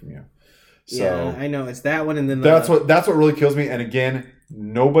these away from you. So yeah, I know it's that one, and then that's what really kills me. And again,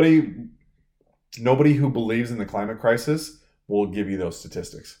 nobody who believes in the climate crisis will give you those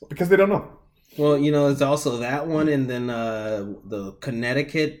statistics because they don't know. Well, you know, it's also that one, and then the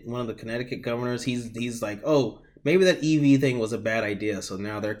Connecticut, one of the Connecticut governors, he's like, maybe that EV thing was a bad idea, so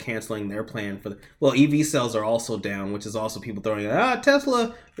now they're canceling their plan for EV sales are also down, which is also people throwing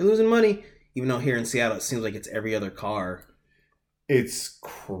Tesla, they're losing money, even though here in Seattle it seems like it's every other car. It's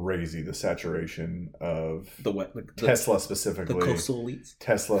crazy, the saturation of Tesla specifically, the coastal elites,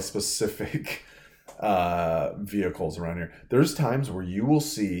 Tesla specific vehicles around here. There's times where you will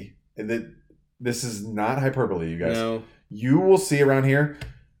see, and that this is not hyperbole, you guys. No. You will see around here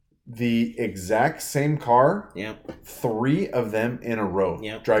the exact same car, Yep. 3 of them in a row,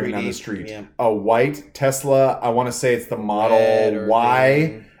 Yep. driving 3D, down the street. yep. A white Tesla, I want to say it's the Red Model or Y.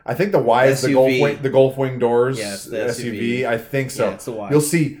 green. I think the Y is SUV. the Gulf wing doors. Yeah, it's the SUV. SUV. I think so. Yeah, it's the Y. You'll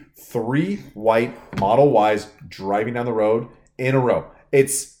see 3 white Model Ys driving down the road in a row.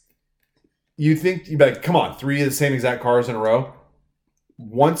 You'd be like, come on, 3 of the same exact cars in a row.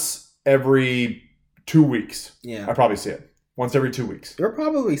 Once every 2 weeks. Yeah. I probably see it. Once every 2 weeks. We're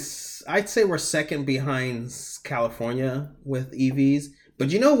probably, I'd say we're second behind California with EVs. But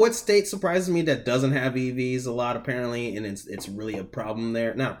you know what state surprises me that doesn't have EVs a lot apparently, and it's really a problem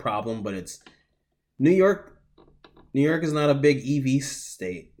there. Not a problem, but it's New York. New York is not a big EV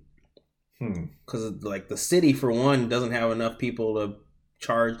state. Because like the city, for one, doesn't have enough people to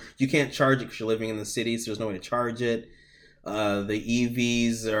charge. You can't charge it because you're living in the city, so there's no way to charge it. The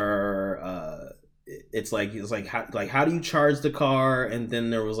EVs are it's like how do you charge the car? And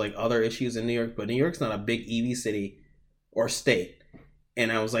then there was like other issues in New York, but New York's not a big EV city or state. And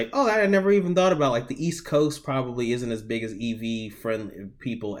I was like, oh, I never even thought about, like, the East Coast probably isn't as big as EV friendly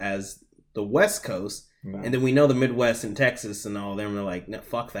people as the West Coast. No. And then we know the Midwest and Texas and all them are like, no,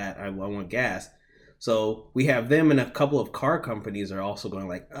 fuck that, I want gas. So we have them, and a couple of car companies are also going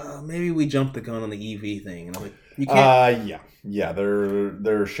like, maybe we jumped the gun on the EV thing. And I'm like, you can't. Yeah.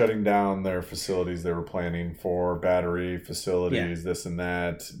 They're shutting down their facilities they were planning for battery facilities, this and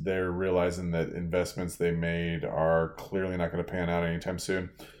that. They're realizing that investments they made are clearly not going to pan out anytime soon.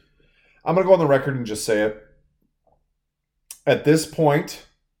 I'm going to go on the record and just say it. At this point,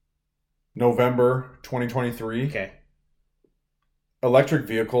 November 2023, electric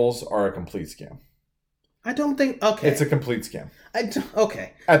vehicles are a complete scam. I don't think... Okay. It's a complete scam.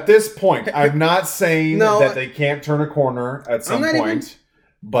 Okay. At this point, I'm not saying that they can't turn a corner at some point,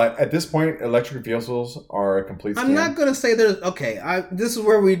 but at this point, electric vehicles are a complete scam. I'm not going to say there's... Okay, this is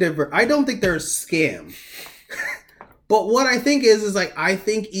where we differ. I don't think they're a scam. But what I think is like, I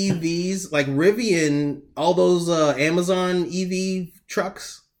think EVs, like Rivian, all those Amazon EV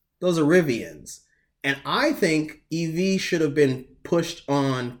trucks, those are Rivians. And I think EV should have been pushed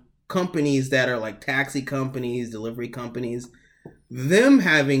on companies that are like taxi companies, delivery companies. Them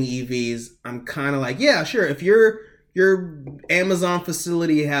having EVs, I'm kind of like, yeah, sure. If your Amazon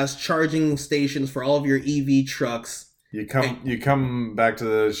facility has charging stations for all of your EV trucks, you come back to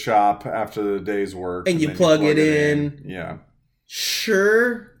the shop after the day's work and you plug it in. Yeah,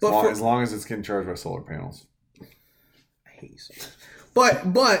 sure, but as long as it's getting charged by solar panels. I hate you so much.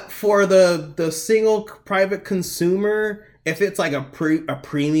 But for the single private consumer, if it's like a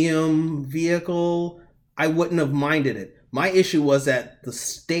premium vehicle, I wouldn't have minded it. My issue was that the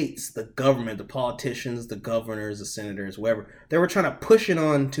states, the government, the politicians, the governors, the senators, whoever, they were trying to push it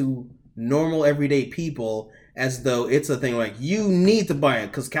on to normal everyday people as though it's a thing like you need to buy it.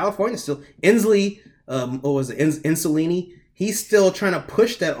 Because California still, Inslee, Insulini, he's still trying to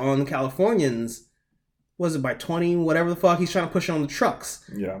push that on Californians. Was it by 20, whatever the fuck, he's trying to push it on the trucks.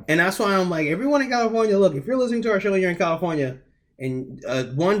 Yeah. And that's why I'm like, everyone in California, look, if you're listening to our show and you're in California, and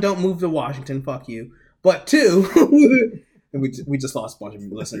one, don't move to Washington, fuck you. But two, we just lost a bunch of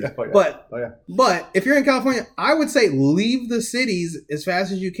listeners. But if you're in California, I would say leave the cities as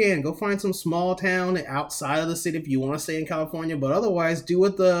fast as you can. Go find some small town outside of the city if you want to stay in California. But otherwise, do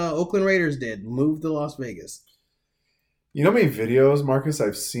what the Oakland Raiders did. Move to Las Vegas. You know how many videos, Marcus,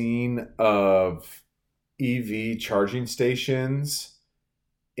 I've seen of EV charging stations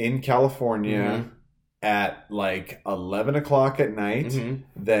in California at like 11 o'clock at night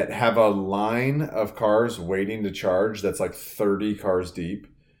that have a line of cars waiting to charge that's like 30 cars deep.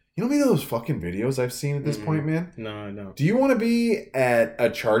 You know how many of those fucking videos I've seen at this point, man? No, I don't. Do you want to be at a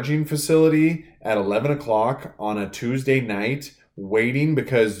charging facility at 11 o'clock on a Tuesday night waiting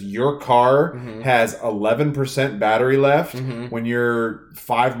because your car has 11% battery left when you're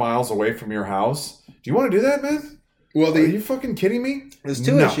 5 miles away from your house? Do you want to do that, man? Well, are you fucking kidding me? There's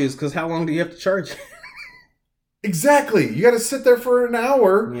two issues, because how long do you have to charge? Exactly. You got to sit there for an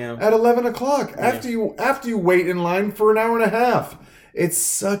hour at 11 o'clock after you wait in line for an hour and a half. It's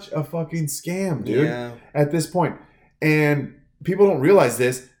such a fucking scam, dude, at this point. And people don't realize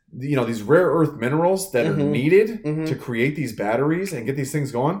this. You know, these rare earth minerals that are needed to create these batteries and get these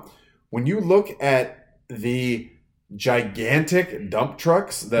things going. When you look at the gigantic dump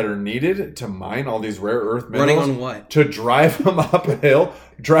trucks that are needed to mine all these rare earth minerals. Running on what? To drive them up a hill.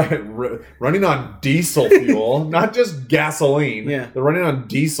 Running on diesel fuel, not just gasoline. Yeah. They're running on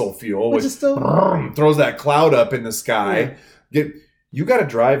diesel fuel, which throws that cloud up in the sky. You got to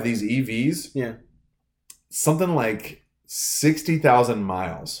drive these EVs something like 60,000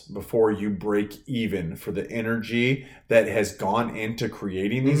 miles before you break even for the energy that has gone into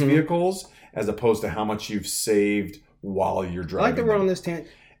creating these vehicles, as opposed to how much you've saved while you're driving. I like the road on this tangent.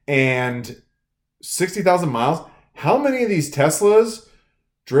 And 60,000 miles. How many of these Teslas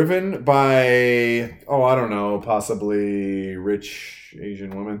driven by, I don't know, possibly rich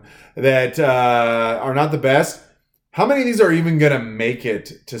Asian women that are not the best? How many of these are even going to make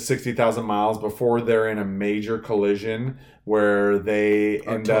it to 60,000 miles before they're in a major collision where they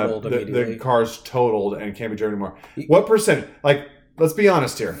end up, the car's totaled and can't be driven anymore? What percent? Like, let's be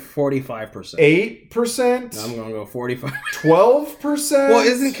honest here. 45%. 8%? I'm going to go 45. 12%? Well,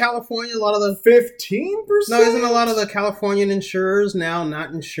 isn't California a lot of the... 15%? No, isn't a lot of the Californian insurers now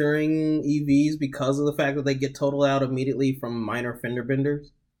not insuring EVs because of the fact that they get totaled out immediately from minor fender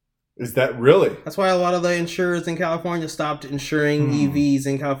benders? Is that really? That's why a lot of the insurers in California stopped insuring EVs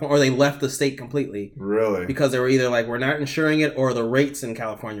in California, or they left the state completely. Really? Because they were either like, we're not insuring it, or the rates in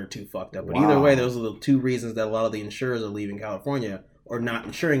California are too fucked up. But either way, those are the two reasons that a lot of the insurers are leaving California or not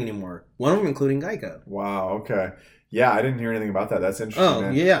insuring anymore. One of them including Geico. Wow. Okay. Yeah, I didn't hear anything about that. That's interesting. Oh,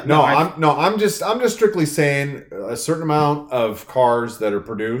 man. yeah. I'm just strictly saying a certain amount of cars that are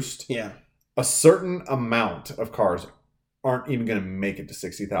produced. Yeah. A certain amount of cars aren't even going to make it to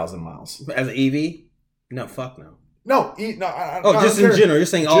 60,000 miles. As an EV? No, fuck no. No. Just in general. You're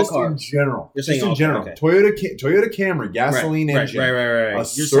saying all cars. Just in general. You're saying just in general. Okay. Toyota Camry, gasoline engine. Right. A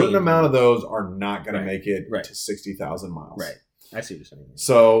certain amount of those are not going to make it to 60,000 miles. Right. I see what you're saying.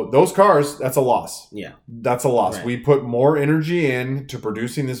 So those cars, that's a loss. Yeah. That's a loss. Right. We put more energy into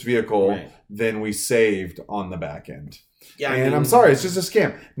producing this vehicle than we saved on the back end. Yeah. And I'm sorry, it's just a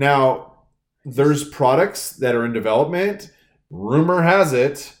scam. Now, there's products that are in development. Rumor has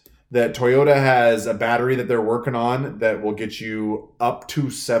it that Toyota has a battery that they're working on that will get you up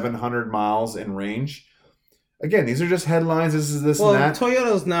to 700 miles in range. Again, these are just headlines. This and that.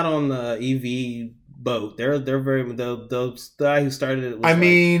 Toyota's not on the EV boat. They're very the guy who started it.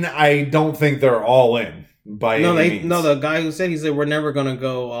 I don't think they're all in by any means. No, the guy who said we're never going to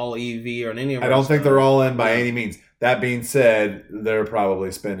go all EV or any of. I don't think they're all in by any means. That being said, they're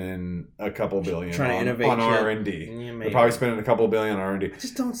probably spending a couple billion trying to innovate on R&D. They're probably spending a couple billion on R&D. I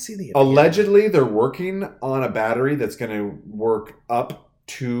just don't see the. Allegedly, they're working on a battery that's going to work up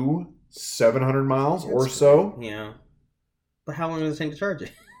to 700 miles or so. Yeah, but how long does it take to charge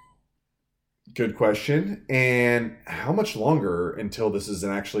it? Good question. And how much longer until this is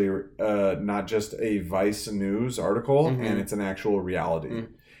actually not just a Vice News article and it's an actual reality?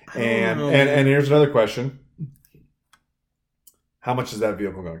 And here's another question. How much is that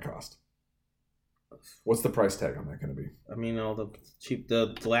vehicle going to cost? What's the price tag on that going to be?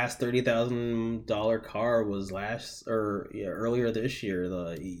 The last $30,000 car was earlier this year.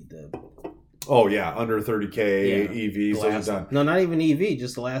 Under 30K EVs. Done. No, not even EV.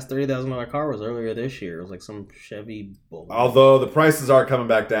 Just the last $30,000 car was earlier this year. It was like some Chevy bull. Although the prices are coming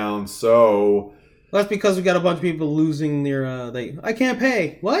back down, so. That's because we got a bunch of people losing their. I can't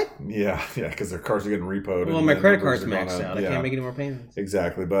pay. What? Yeah, because their cars are getting repoed. Well, my credit card's maxed out. I can't make any more payments.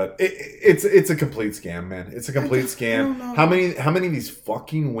 Exactly, but it's a complete scam, man. It's a complete scam. How many of these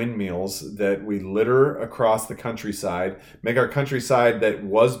fucking windmills that we litter across the countryside make our countryside that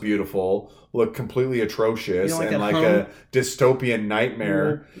was beautiful look completely atrocious and like a dystopian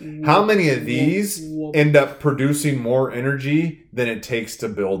nightmare? How many of these end up producing more energy than it takes to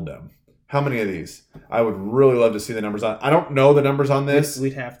build them? How many of these? I would really love to see the numbers on. I don't know the numbers on this.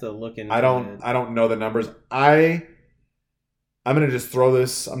 We'd have to look into I don't know the numbers. I'm going to just throw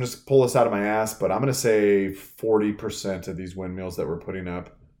this. I'm just pull this out of my ass, but I'm going to say 40% of these windmills that we're putting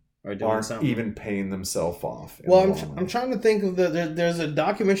up aren't even paying themselves off. Well, I'm trying to think of there's a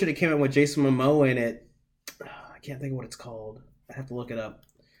documentary that came out with Jason Momoa in it. I can't think of what it's called. I have to look it up.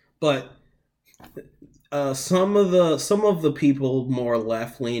 But some of the people more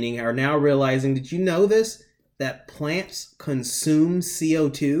left leaning are now realizing. Did you know this? That plants consume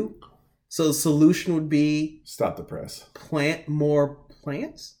CO2. So the solution would be stop the press. Plant more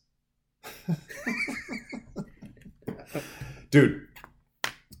plants. Dude,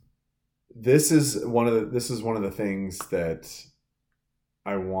 this is one of the things that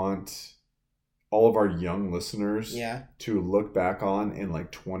I want all of our young listeners to look back on in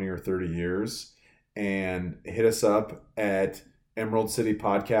like 20 or 30 years and hit us up at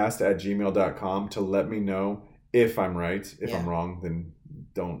emeraldcitypodcast@gmail.com to let me know if I'm right. If I'm wrong, then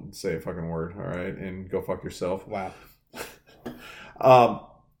don't say a fucking word, all right? And go fuck yourself. Wow.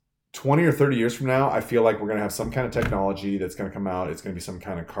 20 or 30 years from now, I feel like we're going to have some kind of technology that's going to come out. It's going to be some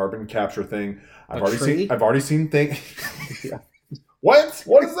kind of carbon capture thing. I've already seen things. What?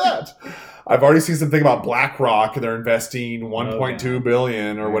 What is that? I've already seen something about BlackRock. They're investing 1.2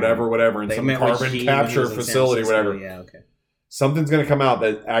 billion or whatever in some carbon capture facility, whatever. Yeah, okay. Something's going to come out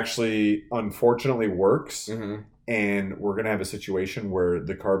that actually, unfortunately, works. Mm-hmm. And we're going to have a situation where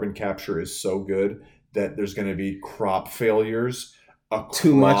the carbon capture is so good that there's going to be crop failures across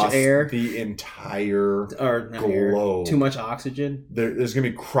too much air, the entire globe. Too much oxygen. There's going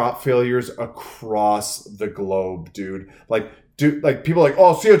to be crop failures across the globe, dude. Like people are like,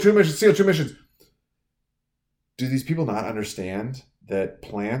 oh, CO2 emissions. Do these people not understand that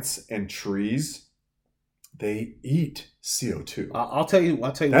plants and trees, they eat CO2? I'll tell you.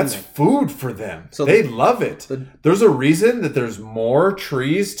 That's food for them. So they love it. There's a reason that there's more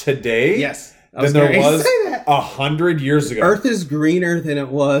trees today. Yes. Than there was 100 years ago. Earth is greener than it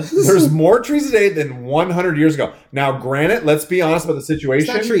was. There's more trees today than 100 years ago. Now, granted, let's be honest about the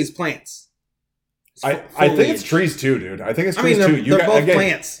situation. It's not trees, plants. I think it's trees too, dude. I think it's trees too. They're both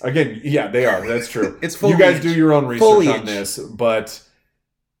plants. Again, yeah, they are. That's true. It's foliage. You guys do your own research on this, but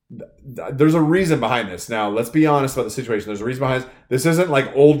there's a reason behind this. Now, let's be honest about the situation. There's a reason behind this. This isn't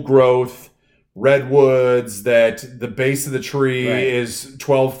like old growth redwoods that the base of the tree is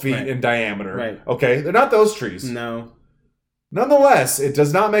 12 feet in diameter. Right. Okay? They're not those trees. No. Nonetheless, it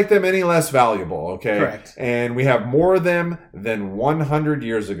does not make them any less valuable, okay? Correct. And we have more of them than 100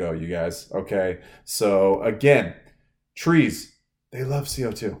 years ago, you guys, okay? So, again, trees, they love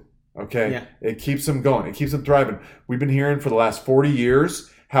CO2, okay? Yeah. It keeps them going. It keeps them thriving. We've been hearing for the last 40 years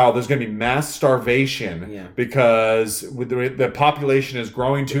how there's going to be mass starvation because the population is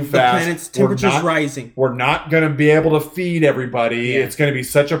growing too fast. The planet's temperature's rising. We're not going to be able to feed everybody. Yeah. It's going to be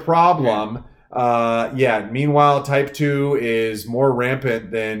such a problem. Meanwhile, type 2 is more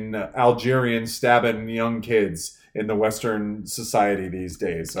rampant than Algerians stabbing young kids in the Western society these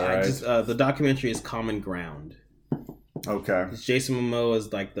days. All right. The documentary is Common Ground. Okay. Jason Momoa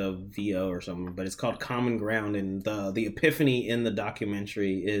is like the VO or something, but it's called Common Ground, and the epiphany in the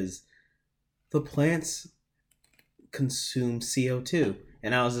documentary is the plants consume CO2,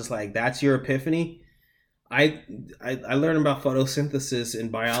 and I was just like, "That's your epiphany." I learned about photosynthesis in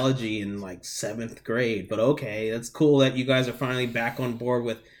biology in like 7th grade, but okay, that's cool that you guys are finally back on board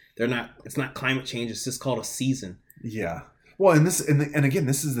with. It's not climate change; it's just called a season. Yeah. Well, and again,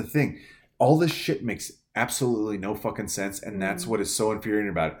 this is the thing. All this shit makes absolutely no fucking sense, and that's what is so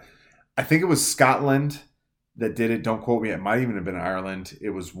infuriating about it. I think it was Scotland that did it. Don't quote me. It might even have been Ireland.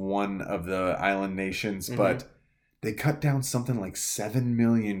 It was one of the island nations, but they cut down something like 7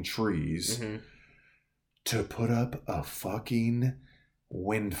 million trees to put up a fucking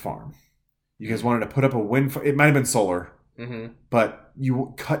wind farm. You guys wanted to put up a wind farm. It might have been solar, but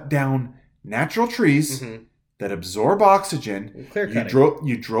you cut down natural trees that absorb oxygen.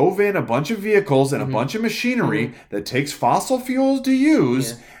 You drove in a bunch of vehicles and a bunch of machinery that takes fossil fuels to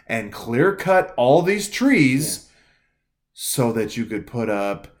use and clear cut all these trees so that you could put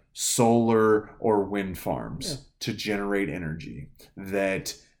up solar or wind farms to generate energy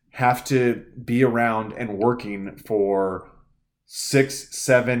that have to be around and working for 6,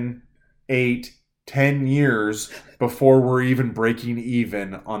 7, 8, 10 years before we're even breaking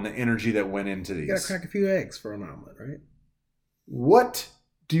even on the energy that went into these. You gotta crack a few eggs for an omelet, right? What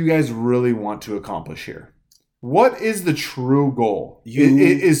do you guys really want to accomplish here? What is the true goal?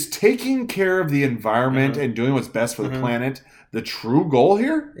 Is taking care of the environment and doing what's best for the planet the true goal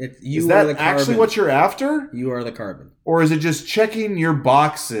here? Is that actually what you're after? You are the carbon. Or is it just checking your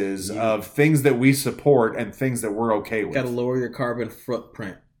boxes of things that we support and things that we're okay with? You gotta lower your carbon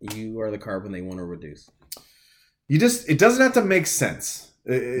footprint. You are the carbon they want to reduce. It doesn't have to make sense.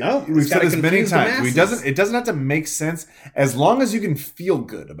 No, we've said this many times. It doesn't have to make sense as long as you can feel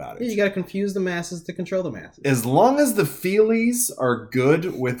good about it. Yeah, you got to confuse the masses to control the masses. As long as the feelies are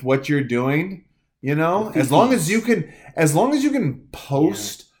good with what you're doing, as long as you can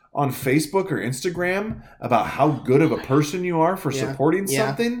post on Facebook or Instagram about how good of a person you are for supporting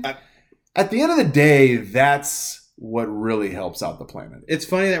something. At the end of the day, that's what really helps out the planet. It's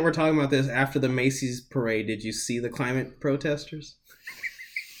funny that we're talking about this after the Macy's parade. Did you see the climate protesters?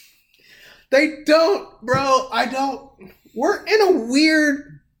 They don't, bro. I don't. We're in a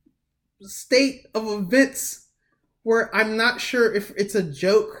weird state of events where I'm not sure if it's a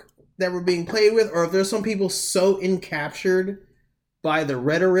joke that we're being played with or if there's some people so encaptured by the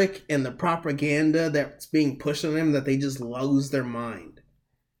rhetoric and the propaganda that's being pushed on them that they just lose their mind.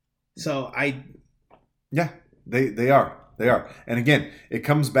 So They are. And again, it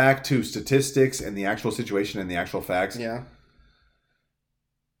comes back to statistics and the actual situation and the actual facts. Yeah.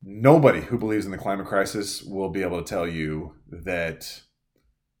 Nobody who believes in the climate crisis will be able to tell you that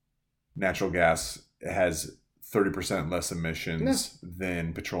natural gas has 30% less emissions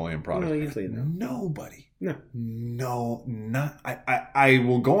than petroleum products. No, usually no. Nobody. No, not. I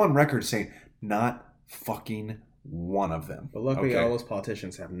will go on record saying not fucking one of them. But luckily, all those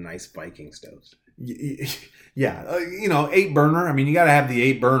politicians have nice Viking stoves. Yeah, 8 burner. I mean, you got to have the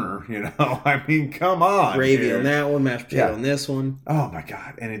 8 burner. I mean, come on. Gravy on that one, mashed potato on this one. Oh my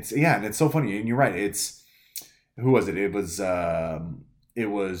god! And it's so funny. And you're right. It's who was it? It was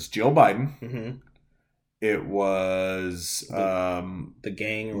Joe Biden. Mm-hmm. It was the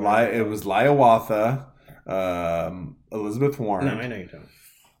gang. It was Hiawatha, Elizabeth Warren. No, I know you're talking.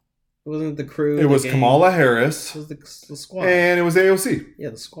 It wasn't the crew. It was Kamala Harris. It was the squad. And it was AOC.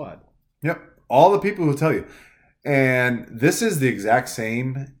 Yeah, the squad. Yep. All the people who tell you. And this is the exact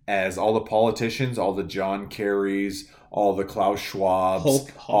same as all the politicians, all the John Kerrys, all the Klaus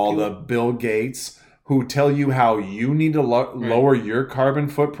Schwabs, all the Bill Gates, who tell you how you need to lower your carbon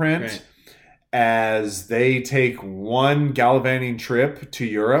footprint as they take one gallivanting trip to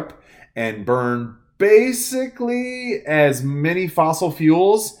Europe and burn basically as many fossil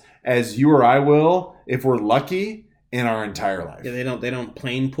fuels as you or I will, if we're lucky, in our entire life. Yeah, they don't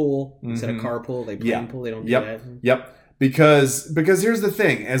plane pool instead of carpool. They plane pool. They don't do that. Yep. Because here's the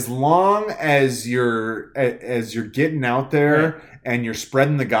thing: as long as you're getting out there and you're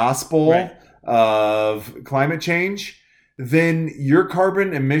spreading the gospel of climate change, then your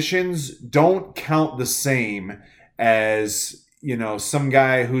carbon emissions don't count the same as some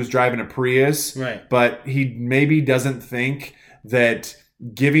guy who's driving a Prius, but he maybe doesn't think that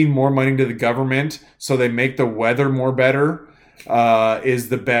giving more money to the government so they make the weather more better is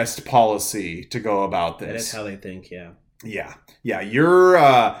the best policy to go about this. That is how they think, yeah. Yeah. Your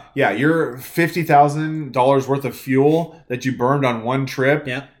 $50,000 worth of fuel that you burned on one trip.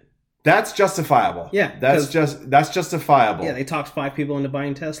 Yeah. That's justifiable. Yeah. That's justifiable. Yeah, they talked 5 people into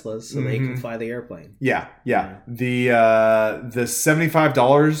buying Teslas so they can fly the airplane. Yeah. The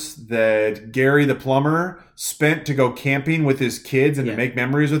 $75 that Gary the plumber spent to go camping with his kids and to make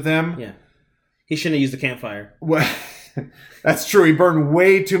memories with them. Yeah. He shouldn't have used the campfire. Well, that's true. He burned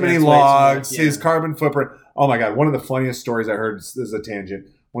way too many logs. His carbon footprint. Oh my God. One of the funniest stories I heard, this is a tangent.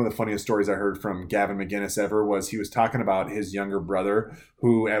 One of the funniest stories I heard from Gavin McInnes ever was he was talking about his younger brother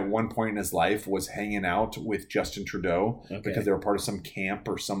who at one point in his life was hanging out with Justin Trudeau because they were part of some camp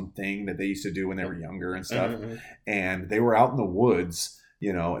or something that they used to do when they were younger and stuff. And they were out in the woods,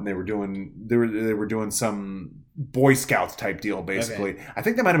 and they were doing some Boy Scouts type deal, basically. I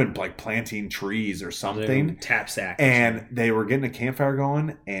think they might have been like planting trees or something. Tap sack. And they were getting a campfire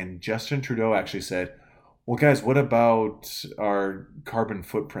going, and Justin Trudeau actually said, "Well, guys, what about our carbon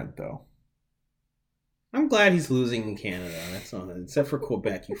footprint, though?" I'm glad he's losing in Canada. That's not except for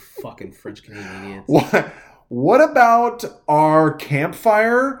Quebec, you fucking French Canadian idiots. What about our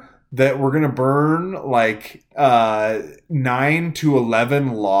campfire that we're gonna burn like 9 to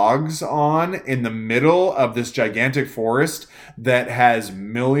 11 logs on in the middle of this gigantic forest that has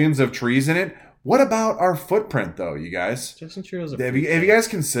millions of trees in it? What about our footprint, though, you guys? Justin Trudeau's a have you guys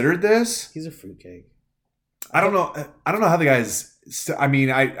considered this? He's a fruitcake. I don't know how the guys. I mean,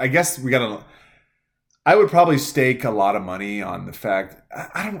 I guess we gotta. I would probably stake a lot of money on the fact.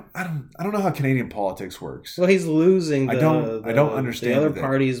 I don't know how Canadian politics works. Well, he's losing. I don't understand. The other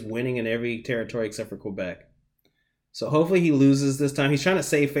party's winning in every territory except for Quebec. So hopefully he loses this time. He's trying to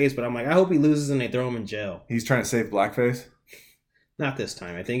save face, but I'm like, I hope he loses and they throw him in jail. He's trying to save blackface. Not this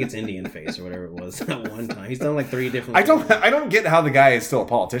time. I think it's Indian face or whatever it was. That one time he's done like 3 different. I don't get how the guy is still a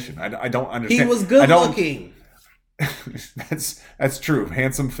politician. I don't understand. He was good looking. That's true.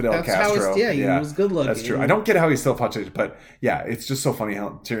 Handsome Fidel Castro. He was good looking. That's true. I don't get how he's still a politician, but yeah, it's just so funny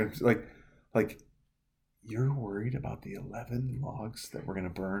how like you're worried about the 11 logs that we're gonna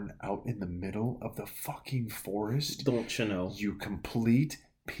burn out in the middle of the fucking forest. Don't you know? You complete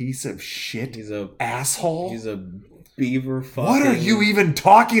piece of shit. He's a asshole. He's a beaver. What are you even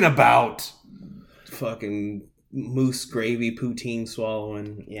talking about? Fucking moose gravy poutine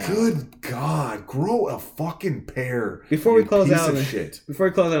swallowing. Yeah. Good God, grow a fucking pair. Before we close out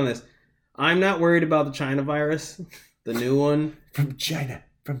on this, I'm not worried about the China virus, the new one from China.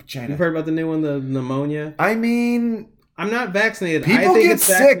 You've heard about the new one, the pneumonia? I mean, I'm not vaccinated. People get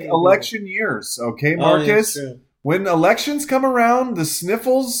sick election years, okay, Marcus? When elections come around, the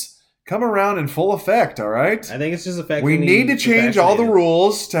sniffles come around in full effect, all right? I think it's just affecting. We need to change all the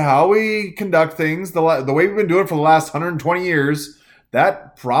rules to how we conduct things. The way we've been doing it for the last 120 years,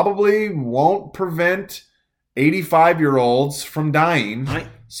 that probably won't prevent 85-year-olds from dying.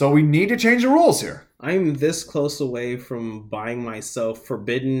 So we need to change the rules here. I'm this close away from buying myself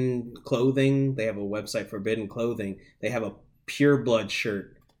Forbidden Clothing. They have a website, Forbidden Clothing. They have a Pure Blood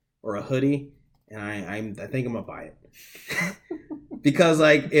shirt or a hoodie. and I think I'm gonna buy it. Because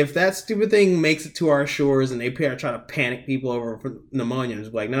like if that stupid thing makes it to our shores and they try to panic people over pneumonia, and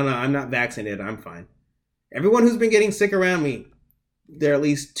just be like, no, I'm not vaccinated, I'm fine. Everyone who's been getting sick around me, they're at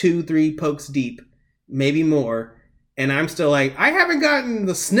least 2-3 pokes deep, maybe more, and I'm still like, I haven't gotten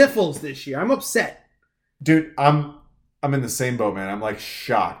the sniffles this year. I'm upset, dude. I'm in the same boat, man. I'm like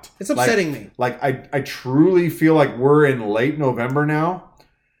shocked. It's upsetting me. Like I truly feel like we're in late November now.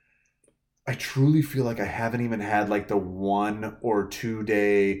 I truly feel like I haven't even had like the 1 or 2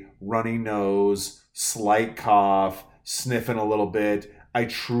 day runny nose, slight cough, sniffing a little bit. I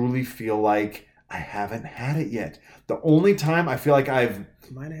truly feel like I haven't had it yet. The only time I feel like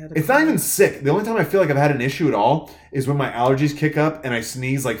it's not even sick. The only time I feel like I've had an issue at all is when my allergies kick up and I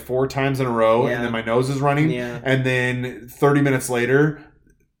sneeze like 4 times in a row and then my nose is running. And then 30 minutes later,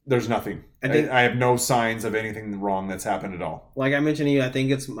 there's nothing. I have no signs of anything wrong that's happened at all. Like I mentioned to you, I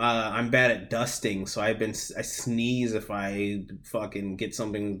think it's I'm bad at dusting, so I sneeze if I fucking get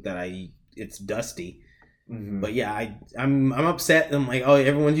something that it's dusty. Mm-hmm. But yeah, I'm upset. I'm like, oh,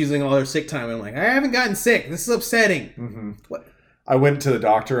 everyone's using all their sick time. I'm like, I haven't gotten sick. This is upsetting. Mm-hmm. What? I went to the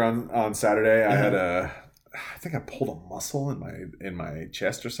doctor on Saturday. I had I think I pulled a muscle in my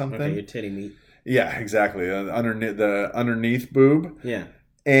chest or something. Okay, your titty meat. Yeah, exactly. Underneath the underneath boob. Yeah.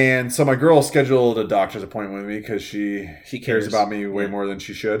 And so my girl scheduled a doctor's appointment with me because she cares about me way more than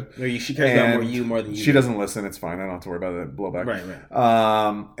she should. Or she cares about you more than you. She doesn't listen. It's fine. I don't have to worry about the blowback. Right.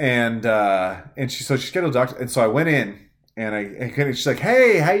 And she scheduled a doctor. And so I went in and she's like,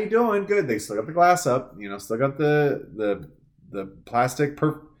 "Hey, how you doing? Good." They still got the glass up. Still got the plastic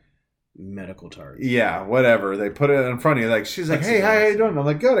medical target. Yeah, whatever. They put it in front of you. Like she's like, "Hey, how you doing?" I'm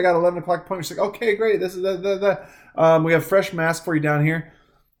like, "Good. I got 11 o'clock appointment." She's like, "Okay, great. This is the we have fresh mask for you down here.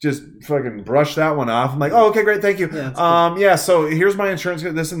 Just fucking brush that one off." I'm like, "Oh, okay, great, thank you." Yeah, so here's my insurance,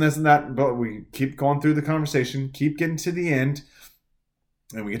 this and this and that. But we keep going through the conversation, keep getting to the end,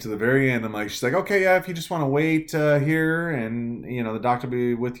 and we get to the very end. I'm like, she's like, "Okay, yeah, if you just want to wait here, and the doctor will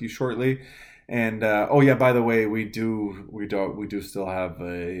be with you shortly." And oh yeah, by the way, we do still have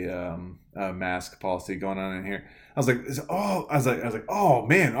a mask policy going on in here. I was like, oh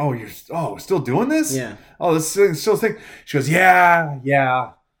man, you're still doing this? Yeah. Oh, this is still a thing. She goes, yeah.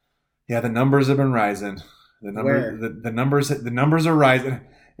 The numbers have been rising. The numbers are rising.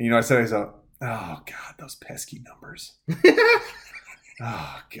 And I said, oh God, those pesky numbers.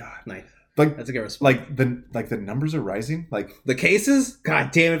 Oh God. Nice. Like that's a good response. Like the numbers are rising. Like the cases.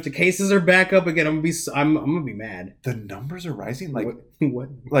 God damn! If the cases are back up again, I'm gonna be mad. The numbers are rising. Like what?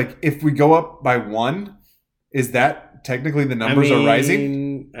 Like if we go up by 1, is that technically the numbers are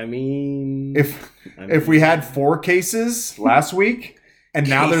rising? If we had 4 cases last week and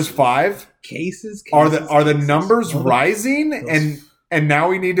now there's 5 cases, are the numbers rising and now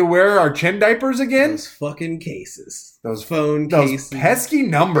we need to wear our chin diapers again? Those fucking cases. Those phone cases. Those pesky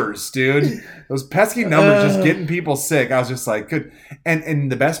numbers, dude. Those pesky numbers just getting people sick. I was just like, good.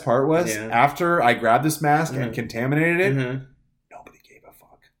 And the best part was after I grabbed this mask and contaminated it, nobody gave a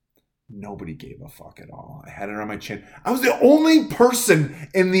fuck. Nobody gave a fuck at all. I had it on my chin. I was the only person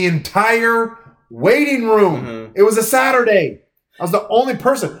in the entire waiting room. It was a Saturday. I was the only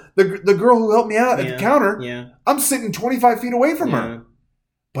person. The girl who helped me out at the counter, I'm sitting 25 feet away from her.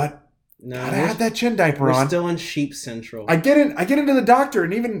 But I had that chin diaper on. We're still in Sheep Central. I get into the doctor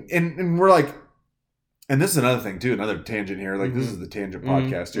and we're like, and this is another thing too, another tangent here. Like this is the tangent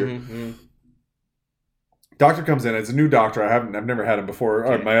podcast here. Doctor comes in. It's a new doctor. I've never had him before.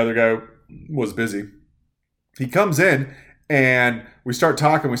 Okay. My other guy was busy. He comes in and we start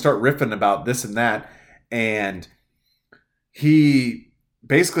talking. We start riffing about this and that, and he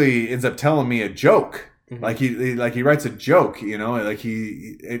basically ends up telling me a joke. Like he writes a joke, like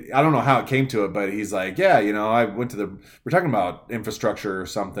I don't know how it came to it, but he's like, yeah, I went to we're talking about infrastructure or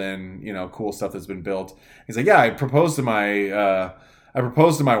something, cool stuff that's been built. He's like, yeah, I proposed to my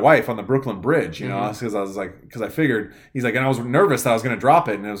wife on the Brooklyn Bridge, because I figured, he's like, and I was nervous that I was going to drop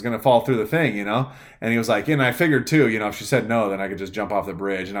it and it was going to fall through the thing, and he was like, and I figured too, if she said no, then I could just jump off the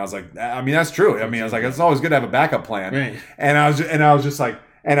bridge. And I was like, I mean, that's true. I mean, I was like, it's always good to have a backup plan. Right. And I was just like,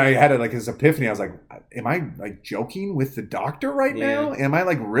 and I had this epiphany. I was like, am I like joking with the doctor right now? Am I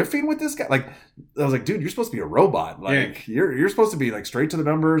like riffing with this guy? Like, I was like, dude, you're supposed to be a robot. Like you're supposed to be like straight to the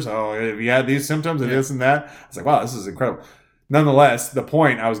numbers. Oh, if you had these symptoms and this and that. I was like, wow, this is incredible. Nonetheless, the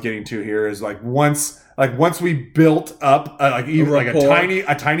point I was getting to here is once we built up a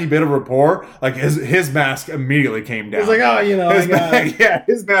tiny bit of rapport, like his mask immediately came down. He's like,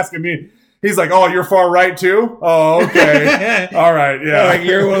 his mask immediately. He's like, oh, you're far right too? Oh, okay. All right, yeah. Like,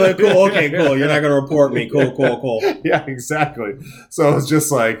 you're one of the cool. Okay, cool. You're not going to report me. Cool. Yeah, exactly. So it's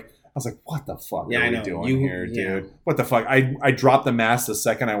just like, was like, what the fuck Yeah, are I we know. doing here, dude? What the fuck? I dropped the mask the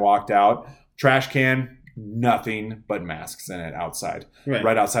second I walked out. Trash can, nothing but masks in it outside.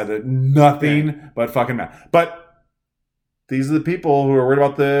 Right outside nothing but fucking masks. But these are the people who are worried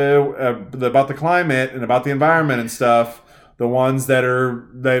about the climate and about the environment and stuff. The ones that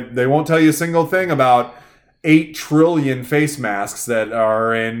they won't tell you a single thing about 8 trillion face masks that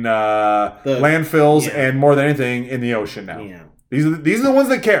are in landfills and more than anything in the ocean now. Yeah. These are the ones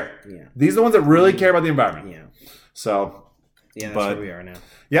that care. Yeah. These are the ones that really care about the environment. Yeah. So. Yeah, that's where we are now.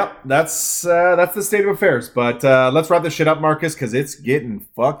 Yep, that's the state of affairs. But let's wrap this shit up, Marcus, because it's getting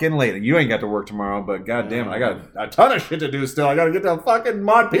fucking late. You ain't got to work tomorrow, but goddamn it, I got a ton of shit to do still. I got to get that fucking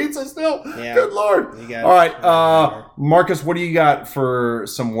mod pizza still. Yeah. Good Lord. All right, Marcus, what do you got for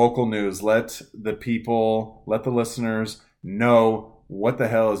some local news? Let the listeners know what the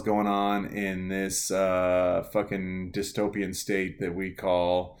hell is going on in this fucking dystopian state that we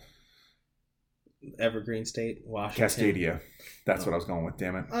call Evergreen State, Washington. Cascadia. That's what I was going with,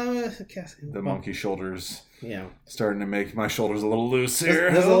 damn it. The monkey shoulders. Yeah. Starting to make my shoulders a little loose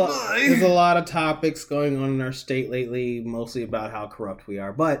here. There's a lot of topics going on in our state lately, mostly about how corrupt we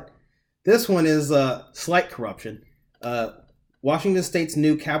are. But this one is slight corruption. Washington State's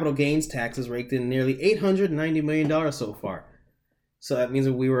new capital gains tax has raked in nearly $890 million so far. So that means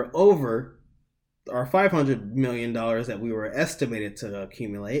that we were over our $500 million that we were estimated to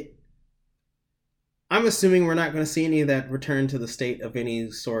accumulate. I'm assuming we're not going to see any of that return to the state of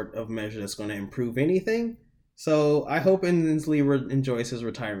any sort of measure that's going to improve anything. So I hope Inslee enjoys his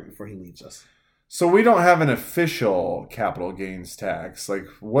retirement before he leaves us. So we don't have an official capital gains tax. Like,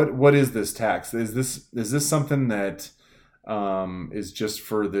 what is this tax? Is this something that is just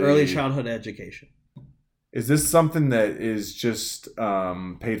for the early childhood education? Is this something that is just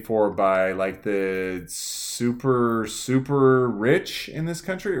paid for by like the super rich in this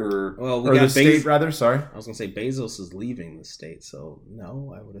country, or the state rather? Sorry, I was gonna say Bezos is leaving the state, so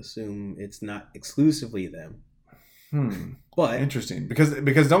no, I would assume it's not exclusively them. But interesting,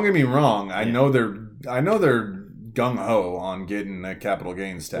 because don't get me wrong, I know they're gung ho on getting a capital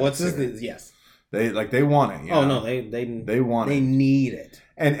gains tax. What's this? Yes, they want it. No, they want it. They need it,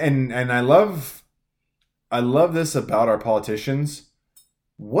 and I love this about our politicians.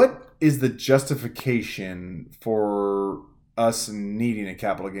 What is the justification for us needing a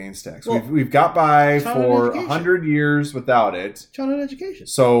capital gains tax? Well, we've got by for 100 years without it. Childhood education.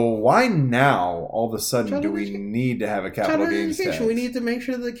 So why now, all of a sudden, do we need to have a capital gains tax? We need to make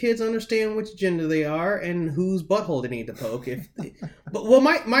sure the kids understand which gender they are and whose butthole they need to poke.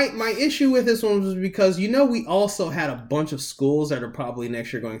 My issue with this one was because we also had a bunch of schools that are probably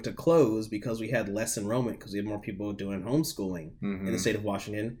next year going to close because we had less enrollment because we had more people doing homeschooling in the state of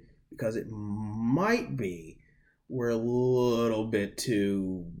Washington, because it might be we're a little bit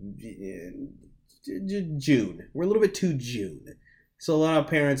too June. We're a little bit too June. So a lot of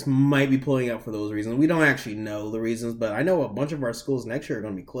parents might be pulling out for those reasons. We don't actually know the reasons, but I know a bunch of our schools next year are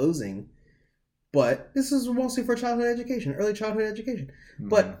going to be closing. But this is mostly for childhood education, early childhood education.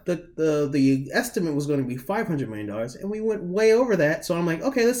 But the estimate was going to be $500 million, and we went way over that. So I'm like,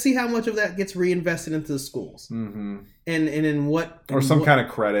 okay, let's see how much of that gets reinvested into the schools. And in what... Or some kind of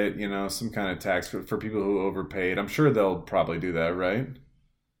credit, some kind of tax for people who overpaid. I'm sure they'll probably do that, right?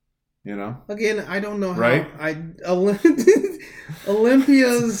 Again, I don't know how... Right?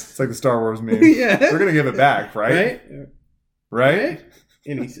 Olympia's... It's like the Star Wars meme. Yeah. We're going to give it back, right? Right?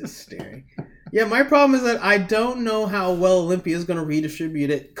 And he's just staring. Yeah, my problem is that I don't know how well Olympia is going to redistribute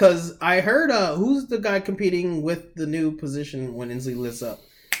it, because I heard who's the guy competing with the new position when Inslee lists up?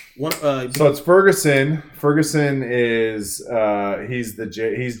 So it's Ferguson. Ferguson is he's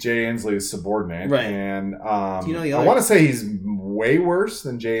Jay Inslee's subordinate, right? And I want to say he's way worse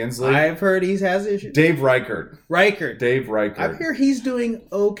than Jay Inslee. I've heard he has issues. Dave Reichert. Dave Reichert. I hear he's doing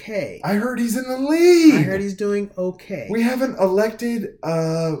okay. I heard he's in the lead. I heard he's doing okay. We haven't elected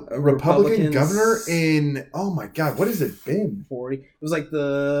a Republican governor in, oh my God, what has it been? 40. It was like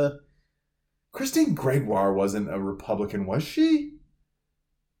the... Christine Gregoire wasn't a Republican, was she?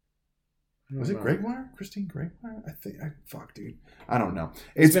 Was it Gregoire? Christine Gregoire? Fuck, dude. I don't know.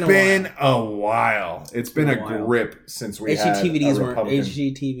 It's been a while. It's been a grip since we had a Republican.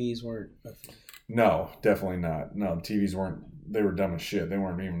 HGTVs weren't. No, definitely not. No, TVs weren't. They were dumb as shit. They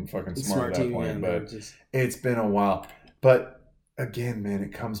weren't even fucking smart at that point. But it's been a while. But again, man,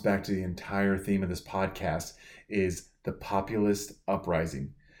 it comes back to the entire theme of this podcast is the populist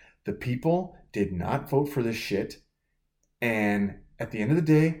uprising. The people did not vote for this shit. And at the end of the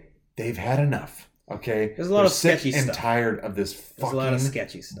day, they've had enough. Okay, there's a lot of sketchy stuff. They're sick and tired of this fucking a lot of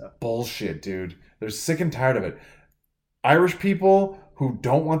sketchy stuff. Bullshit, dude. They're sick and tired of it. Irish people who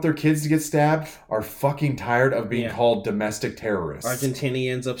don't want their kids to get stabbed are fucking tired of being called domestic terrorists.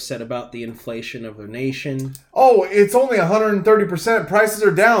 Argentinians upset about the inflation of their nation. Oh, it's only 130%. Prices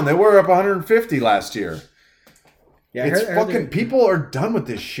are down. They were up 150 last year. Yeah, it's fucking... People are done with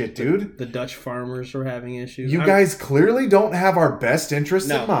this shit, dude. The Dutch farmers are having issues. You guys clearly don't have our best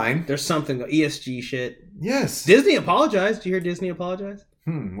interests in mind. There's something... ESG shit. Yes. Disney apologized. Did you hear Disney apologize?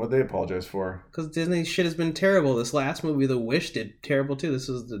 What'd they apologize for? Because Disney shit has been terrible. This last movie, The Wish, did terrible too.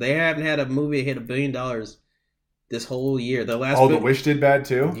 They haven't had a movie hit $1 billion this whole year. The Wish did bad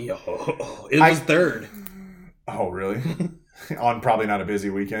too? It was third. Oh, really? On probably not a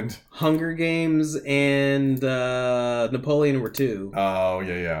busy weekend. Hunger Games and Napoleon were 2. Oh,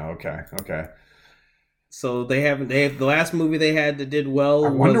 yeah. Okay. So the last movie they had that did well. I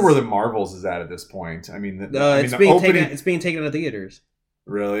wonder where the Marvels is at this point. I mean, it's being taken out of theaters.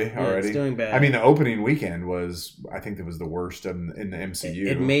 Really? Already? It's doing bad. I mean, the opening weekend I think it was the worst in the MCU.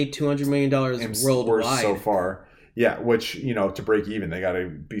 It made $200 million worldwide. Worst so far. Yeah, which, to break even, they got to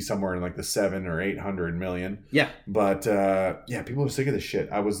be somewhere in like the 700 or 800 million. Yeah. But, people are sick of this shit.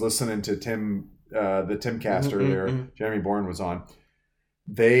 I was listening to the Timcast earlier. Jeremy Bourne was on.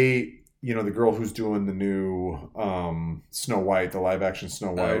 The girl who's doing the new Snow White, the live action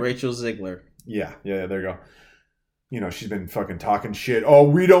Snow White. Rachel Ziegler. Yeah, there you go. She's been fucking talking shit. Oh,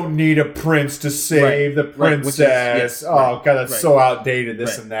 we don't need a prince to save the princess. God, that's so outdated,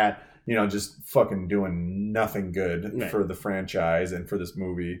 this and that. Just fucking doing nothing good for the franchise and for this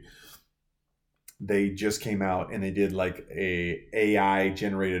movie. They just came out and they did like a AI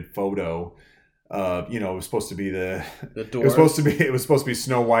generated photo. It was supposed to be the door. It was supposed to be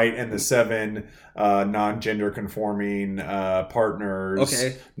Snow White and the 7 non-gender conforming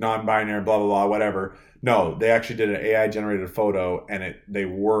partners, non-binary, blah blah blah, whatever. No, they actually did an AI generated photo, and they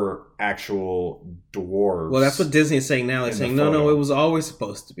were actual dwarves. Well, that's what Disney is saying now. They're saying no, it was always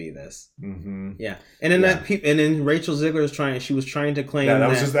supposed to be this. Mm-hmm. Yeah, and then Rachel Ziegler was trying to claim that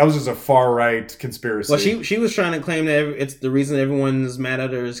was just a far right conspiracy. Well, she was trying to claim that it's the reason everyone's mad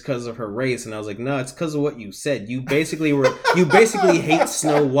at her is because of her race, and I was like, no, it's because of what you said. You basically hate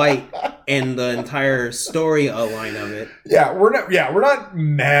Snow White and the entire storyline of it. Yeah, we're not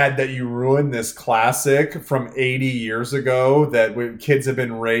mad that you ruined this classic from 80 years ago that kids have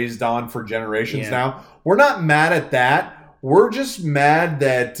been raised on for generations now. We're not mad at that. We're just mad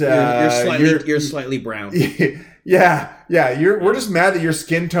that you're slightly brown. Yeah. We're just mad that your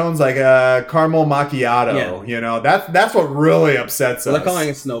skin tone's like a caramel macchiato. Yeah. That's what really upsets us. They're calling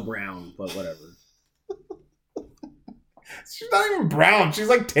it snow brown, but whatever. She's not even brown. She's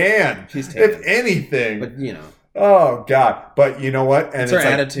like tan. She's tan. If anything. But Oh God! But you know what? And it's her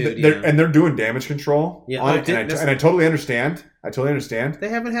attitude. And they're doing damage control on it, and I totally understand. They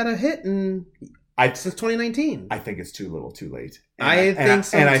haven't had a hit since 2019. I think it's too little, too late. I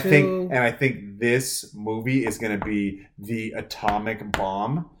think this movie is going to be the atomic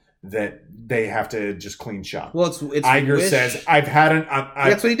bomb that they have to just clean shop. Well, it's Iger says, "I've had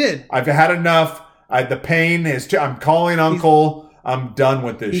that's what he did. I've had enough. The pain is. I'm calling Uncle." I'm done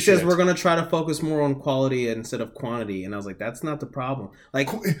with this. He says we're going to try to focus more on quality instead of quantity, and I was like, "That's not the problem." Like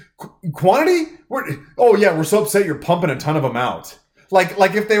quantity? We're so upset you're pumping a ton of them out. Like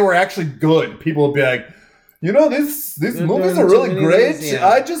if they were actually good, people would be like, these movies are really great. Yeah.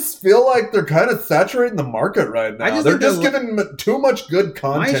 I just feel like they're kind of saturating the market right now. They're just giving too much good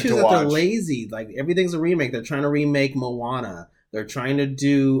content my issue to is watch. That they're lazy. Like everything's a remake. They're trying to remake Moana. They're trying to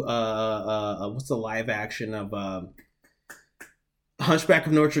do what's the live action of Hunchback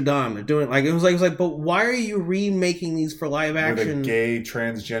of Notre Dame. They're doing it was like, but why are you remaking these for live action? With a gay,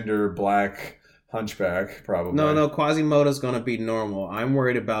 transgender, black Hunchback, probably. No, Quasimodo's gonna be normal. I'm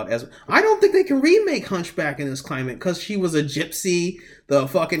worried about I don't think they can remake Hunchback in this climate because she was a gypsy. The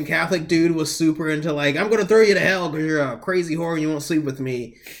fucking Catholic dude was super into like, I'm gonna throw you to hell because you're a crazy whore and you won't sleep with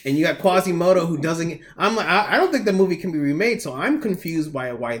me. And you got Quasimodo who doesn't. I'm like, I don't think the movie can be remade, so I'm confused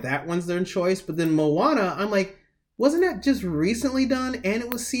by why that one's their choice. But then Moana, I'm like, wasn't that just recently done and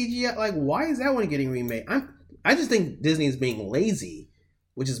it was CGI? Like, why is that one getting remade? I just think Disney is being lazy,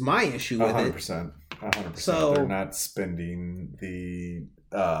 which is my issue with 100%. 100%. So they're not spending the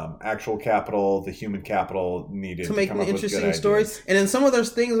actual capital, the human capital needed to make come an up with interesting good story. ideas. And then some of those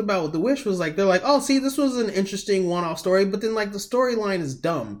things about The Wish was like, they're like, oh, see, this was an interesting one-off story, but then like the storyline is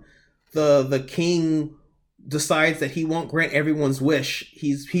dumb. The king decides that he won't grant everyone's wish.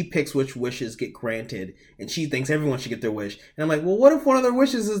 He picks which wishes get granted, and she thinks everyone should get their wish. And I'm like, well, what if one of their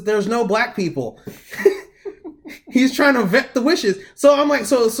wishes is there's no black people? He's trying to vet the wishes. So I'm like,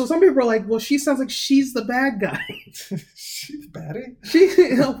 so some people are like, well, she sounds like she's the bad guy. She's baddie?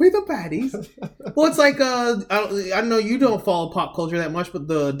 We're the baddies. Well, it's like, I know you don't follow pop culture that much, but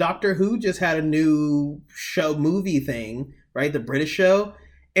the Doctor Who just had a new movie thing, right? The British show.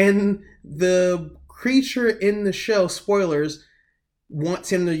 And the creature in the show, spoilers,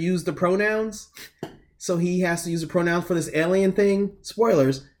 wants him to use the pronouns. So he has to use the pronouns for this alien thing.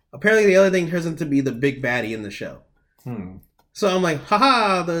 Spoilers. Apparently the alien thing turns out to be the big baddie in the show. So I'm like,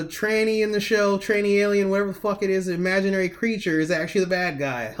 haha, the tranny in the show, tranny alien, whatever the fuck it is, imaginary creature is actually the bad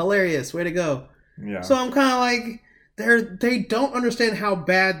guy. Hilarious. Way to go. Yeah. So I'm kind of like, they don't understand how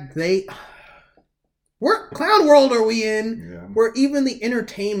bad what clown world are we in? Where even the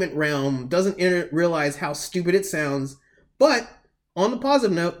entertainment realm doesn't realize how stupid it sounds. But on the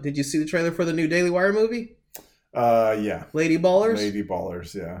positive note, did you see the trailer for the new Daily Wire movie? Yeah. Lady Ballers? Lady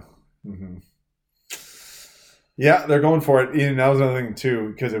Ballers, yeah. Mm-hmm. Yeah, they're going for it. And that was another thing,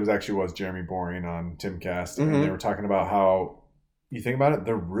 too, because it was Jeremy Boring on Timcast. Mm-hmm. And they were talking about how, you think about it,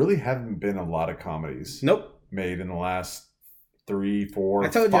 there really haven't been a lot of comedies made in the last 3,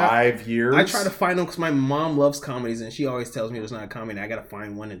 4, 5 years. I try to find them because my mom loves comedies and she always tells me there's not a comedy. I gotta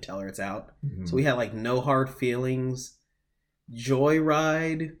find one and tell her it's out. Mm-hmm. So we had like No Hard Feelings,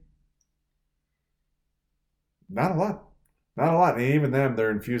 Joyride. Not a lot. And even them,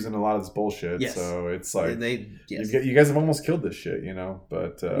 they're infusing a lot of this bullshit. Yes. So it's like you guys have almost killed this shit, you know.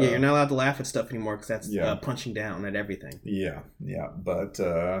 But you're not allowed to laugh at stuff anymore because that's punching down at everything. Yeah. But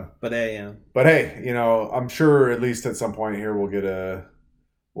hey, you know, I'm sure at least at some point here we'll get a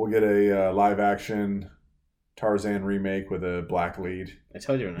live action Tarzan remake with a black lead. I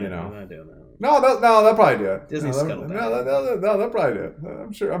told you, we're not doing that. No, they'll probably do it. Disney scuttled that. No, they'll probably do it.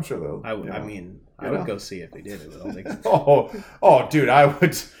 I'm sure they'll. I would go see it if they did it. I don't think oh, dude, I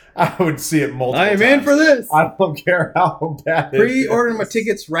would see it multiple times. I'm in for this. I don't care how bad it is. Pre-ordering my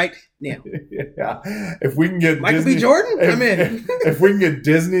tickets right now. Yeah. If we can get Michael Disney, B. Jordan, I'm in. If we can get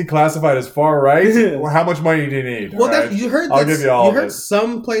Disney classified as far right, how much money do you need? Well, right? You heard I'll give you all. You heard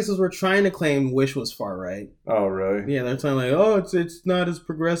some places were trying to claim Wish was far right. Oh, really? Yeah, they're saying like, it's not as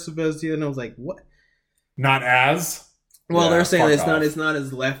progressive as the other. And I was like, what? Not as. Well, they're saying it's not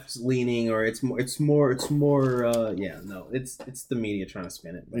as left leaning, or it's more it's the media trying to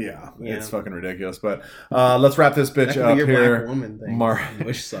spin it. But, it's fucking ridiculous. But let's wrap this bitch up your here. Black woman thing.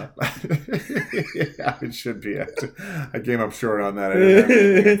 Wish sucked. Yeah, it should be. I came up short on that,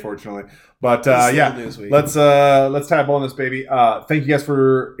 unfortunately. But let's tap on this baby. Thank you guys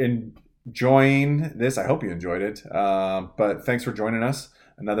for enjoying this. I hope you enjoyed it. But thanks for joining us.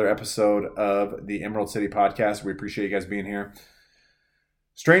 Another episode of the Emerald City Podcast. We appreciate you guys being here.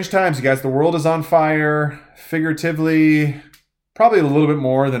 Strange times, you guys. The world is on fire, figuratively, probably a little bit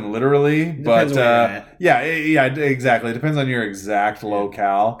more than literally. Depends but yeah, exactly. It depends on your exact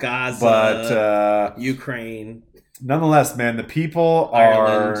locale. Gaza, Ukraine. Nonetheless, man, the people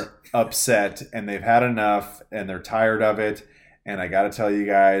are upset and they've had enough and they're tired of it. And I got to tell you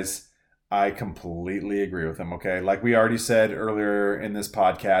guys, I completely agree with them, okay? Like we already said earlier in this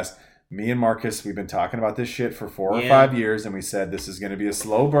podcast, me and Marcus, we've been talking about this shit for 4 or 5 years, and we said this is going to be a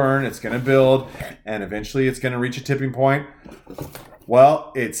slow burn, it's going to build, and eventually it's going to reach a tipping point.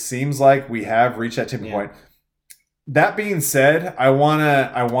 Well, it seems like we have reached that tipping point. That being said, I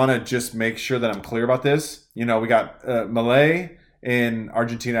wanna just make sure that I'm clear about this. You know, we got Malay in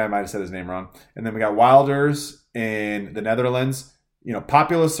Argentina, I might have said his name wrong, and then we got Wilders in the Netherlands. You know,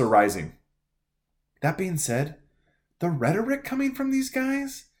 populists are rising. That being said, the rhetoric coming from these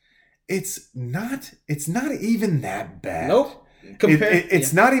guys, it's not even that bad. Nope.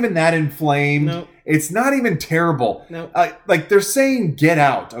 It's not even that inflamed. Nope. It's not even terrible. Nope. Like they're saying, get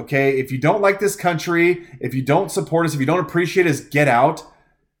out, okay? If you don't like this country, if you don't support us, if you don't appreciate us, get out.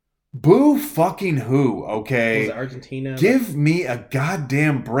 Boo fucking who, okay? Was it Argentina? Give me a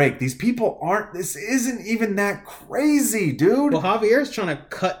goddamn break. These people this isn't even that crazy, dude. Well, Javier's trying to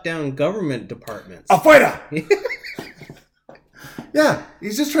cut down government departments. Afuera! Yeah,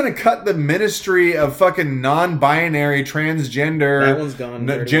 he's just trying to cut the ministry of fucking non-binary, transgender, that one's gone,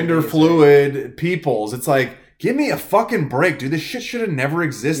 gender fluid peoples. It's like, give me a fucking break, dude. This shit should have never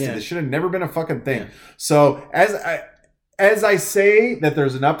existed. Yeah. This should have never been a fucking thing. Yeah. So as I say that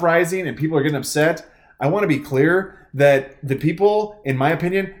there's an uprising and people are getting upset, I want to be clear that the people, in my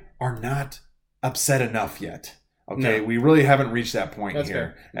opinion, are not upset enough yet. Okay, No. we really haven't reached that point That's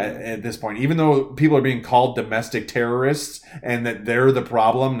here fair. at this point. Even though people are being called domestic terrorists and that they're the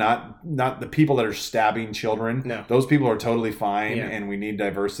problem, not the people that are stabbing children. No. Those people are totally fine, Yeah. and we need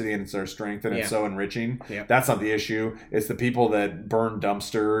diversity, and it's our strength, and it's so enriching. Yeah. That's not the issue. It's the people that burn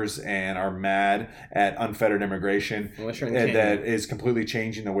dumpsters and are mad at unfettered immigration that is completely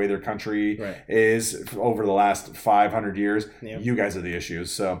changing the way their country is over the last 500 years. Yeah. You guys are the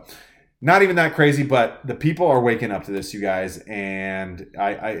issues. So not even that crazy, but the people are waking up to this, you guys, and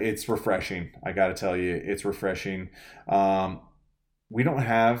it's refreshing. I got to tell you, it's refreshing. We don't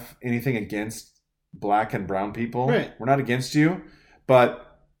have anything against black and brown people. Right. We're not against you,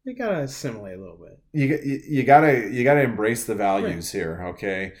 but you gotta assimilate a little bit. You gotta embrace the values here,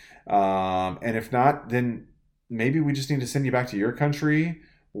 okay? And if not, then maybe we just need to send you back to your country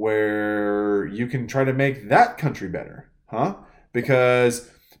where you can try to make that country better, huh? Because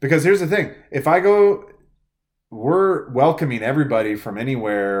here's the thing. If I go, we're welcoming everybody from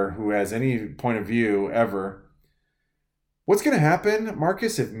anywhere who has any point of view ever. What's going to happen,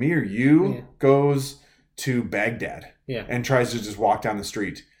 Marcus, if me or you goes to Baghdad and tries to just walk down the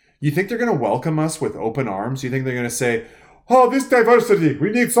street? You think they're going to welcome us with open arms? You think they're going to say, oh, this diversity. We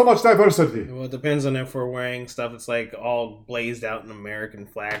need so much diversity. Well, it depends on if we're wearing stuff that's like all blazed out in American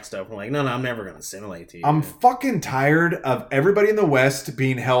flag stuff. We're like, no, I'm never going to assimilate to you. I'm fucking tired of everybody in the West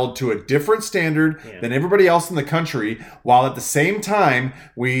being held to a different standard than everybody else in the country, while at the same time,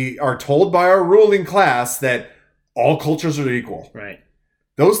 we are told by our ruling class that all cultures are equal. Right.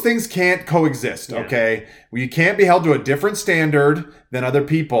 Those things can't coexist, okay? You can't be held to a different standard than other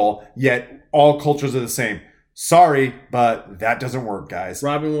people, yet all cultures are the same. Sorry, but that doesn't work, guys.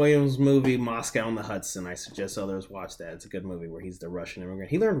 Robin Williams' movie Moscow on the Hudson. I suggest others watch that. It's a good movie where he's the Russian immigrant.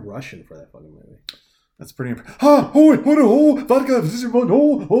 He learned Russian for that fucking movie. That's pretty impressive. It's a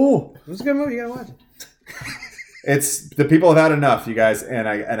good movie. You gotta watch it. It's the people have had enough, you guys, and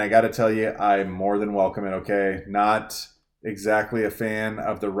I got to tell you, I more than welcome it. Okay, not exactly a fan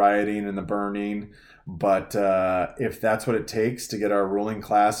of the rioting and the burning, but if that's what it takes to get our ruling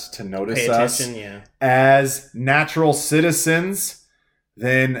class to notice us as natural citizens,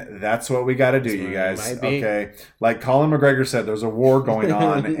 then that's what we got to do, you guys. Okay, like Colin McGregor said, there's a war going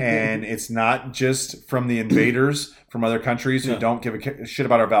on, and it's not just from the invaders from other countries who don't give a shit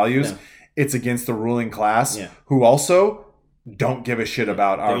about our values. It's against the ruling class who also don't give a shit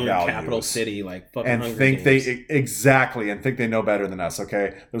about our values. Capital city, like fucking and think they know better than us.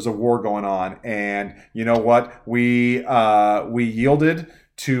 Okay, there's a war going on, and you know what? We yielded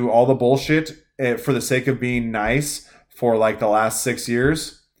to all the bullshit for the sake of being nice for like the last 6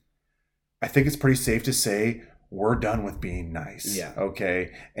 years. I think it's pretty safe to say we're done with being nice. Yeah.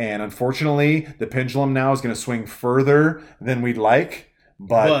 Okay, and unfortunately, the pendulum now is going to swing further than we'd like,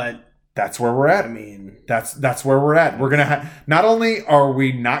 but that's where we're at. I mean, that's where we're at. We're gonna not only are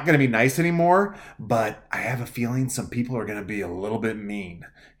we not gonna be nice anymore, but I have a feeling some people are gonna be a little bit mean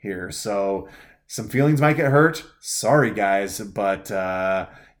here. So some feelings might get hurt. Sorry, guys, but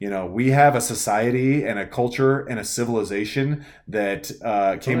we have a society and a culture and a civilization that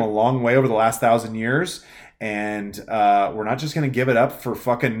came a long way over the last 1,000 years. And we're not just gonna give it up for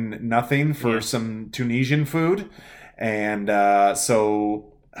fucking nothing for some Tunisian food. And so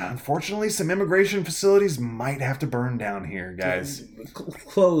unfortunately, some immigration facilities might have to burn down here, guys.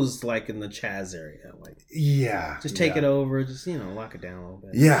 Closed, like in the Chaz area. Just take it over. Just, lock it down a little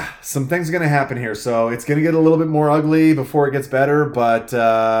bit. Yeah, some things are going to happen here. So it's going to get a little bit more ugly before it gets better. But,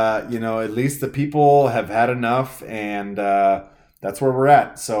 at least the people have had enough. And that's where we're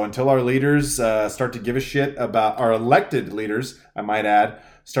at. So until our leaders start to give a shit about our elected leaders, I might add,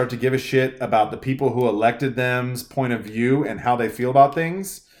 start to give a shit about the people who elected them's point of view and how they feel about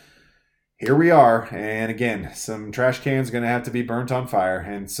things, here we are. And again, some trash cans are going to have to be burnt on fire,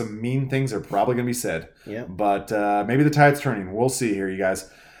 and some mean things are probably going to be said. Yeah. But maybe the tide's turning. We'll see here, you guys.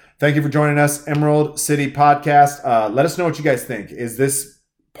 Thank you for joining us, Emerald City Podcast. Let us know what you guys think. Is this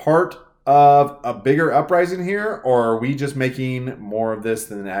part of a bigger uprising here, or are we just making more of this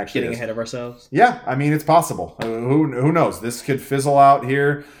than it actually getting is? Ahead of ourselves? Yeah, I mean, it's possible. Who knows? This could fizzle out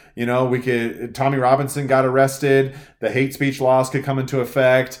here. Tommy Robinson got arrested. The hate speech laws could come into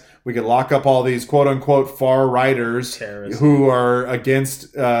effect. We could lock up all these quote unquote far righters who are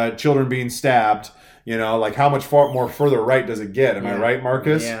against children being stabbed. Like how much more further right does it get? Am I right,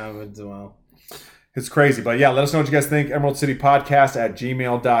 Marcus? Yeah, well. It's crazy. But yeah, let us know what you guys think.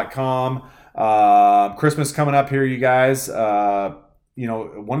 emeraldcitypodcast@gmail.com. Christmas coming up here, you guys.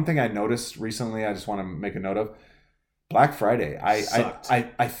 One thing I noticed recently, I just want to make a note of. Black Friday. Sucked.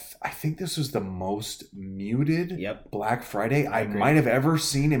 I think this was the most muted Yep. Black Friday I agree. might have ever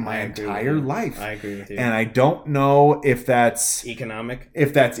seen in my agree with entire you. life. I agree with you. And I don't know if that's economic,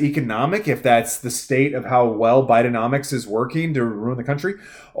 if that's the state of how well Bidenomics is working to ruin the country,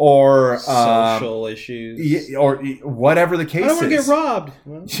 or social issues, or whatever the case I don't want to is. get robbed.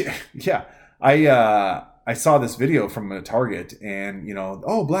 Well, Yeah. I saw this video from a Target, and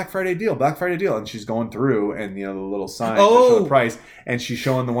Black Friday deal, and she's going through, and the little sign that show the price, and she's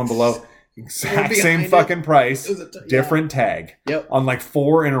showing the one below, exact same fucking price, different tag, on like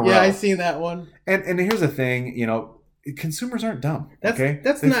 4 in a row. Yeah, I seen that one. And here's the thing, consumers aren't dumb. That's They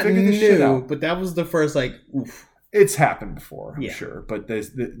not figured this shit new, out. but that was the first oof. It's happened before, I'm Yeah. sure, but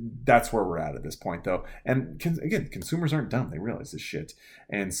that's where we're at this point, though. And again, consumers aren't dumb; they realize this shit.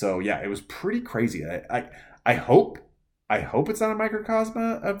 And so, yeah, it was pretty crazy. I hope it's not a microcosm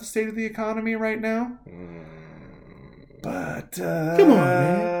of the state of the economy right now. But Come on,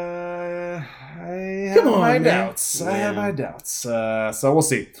 man. I have my doubts. I have my doubts. So we'll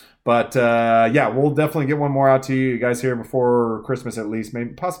see. But we'll definitely get one more out to you guys here before Christmas, at least,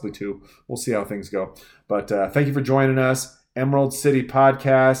 maybe possibly 2. We'll see how things go. But thank you for joining us. Emerald City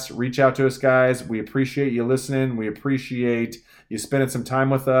Podcast. Reach out to us, guys. We appreciate you listening. We appreciate you spending some time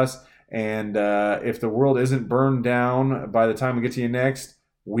with us. And if the world isn't burned down by the time we get to you next,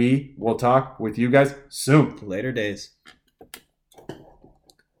 we will talk with you guys soon. Later days.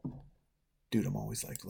 Dude, I'm always like...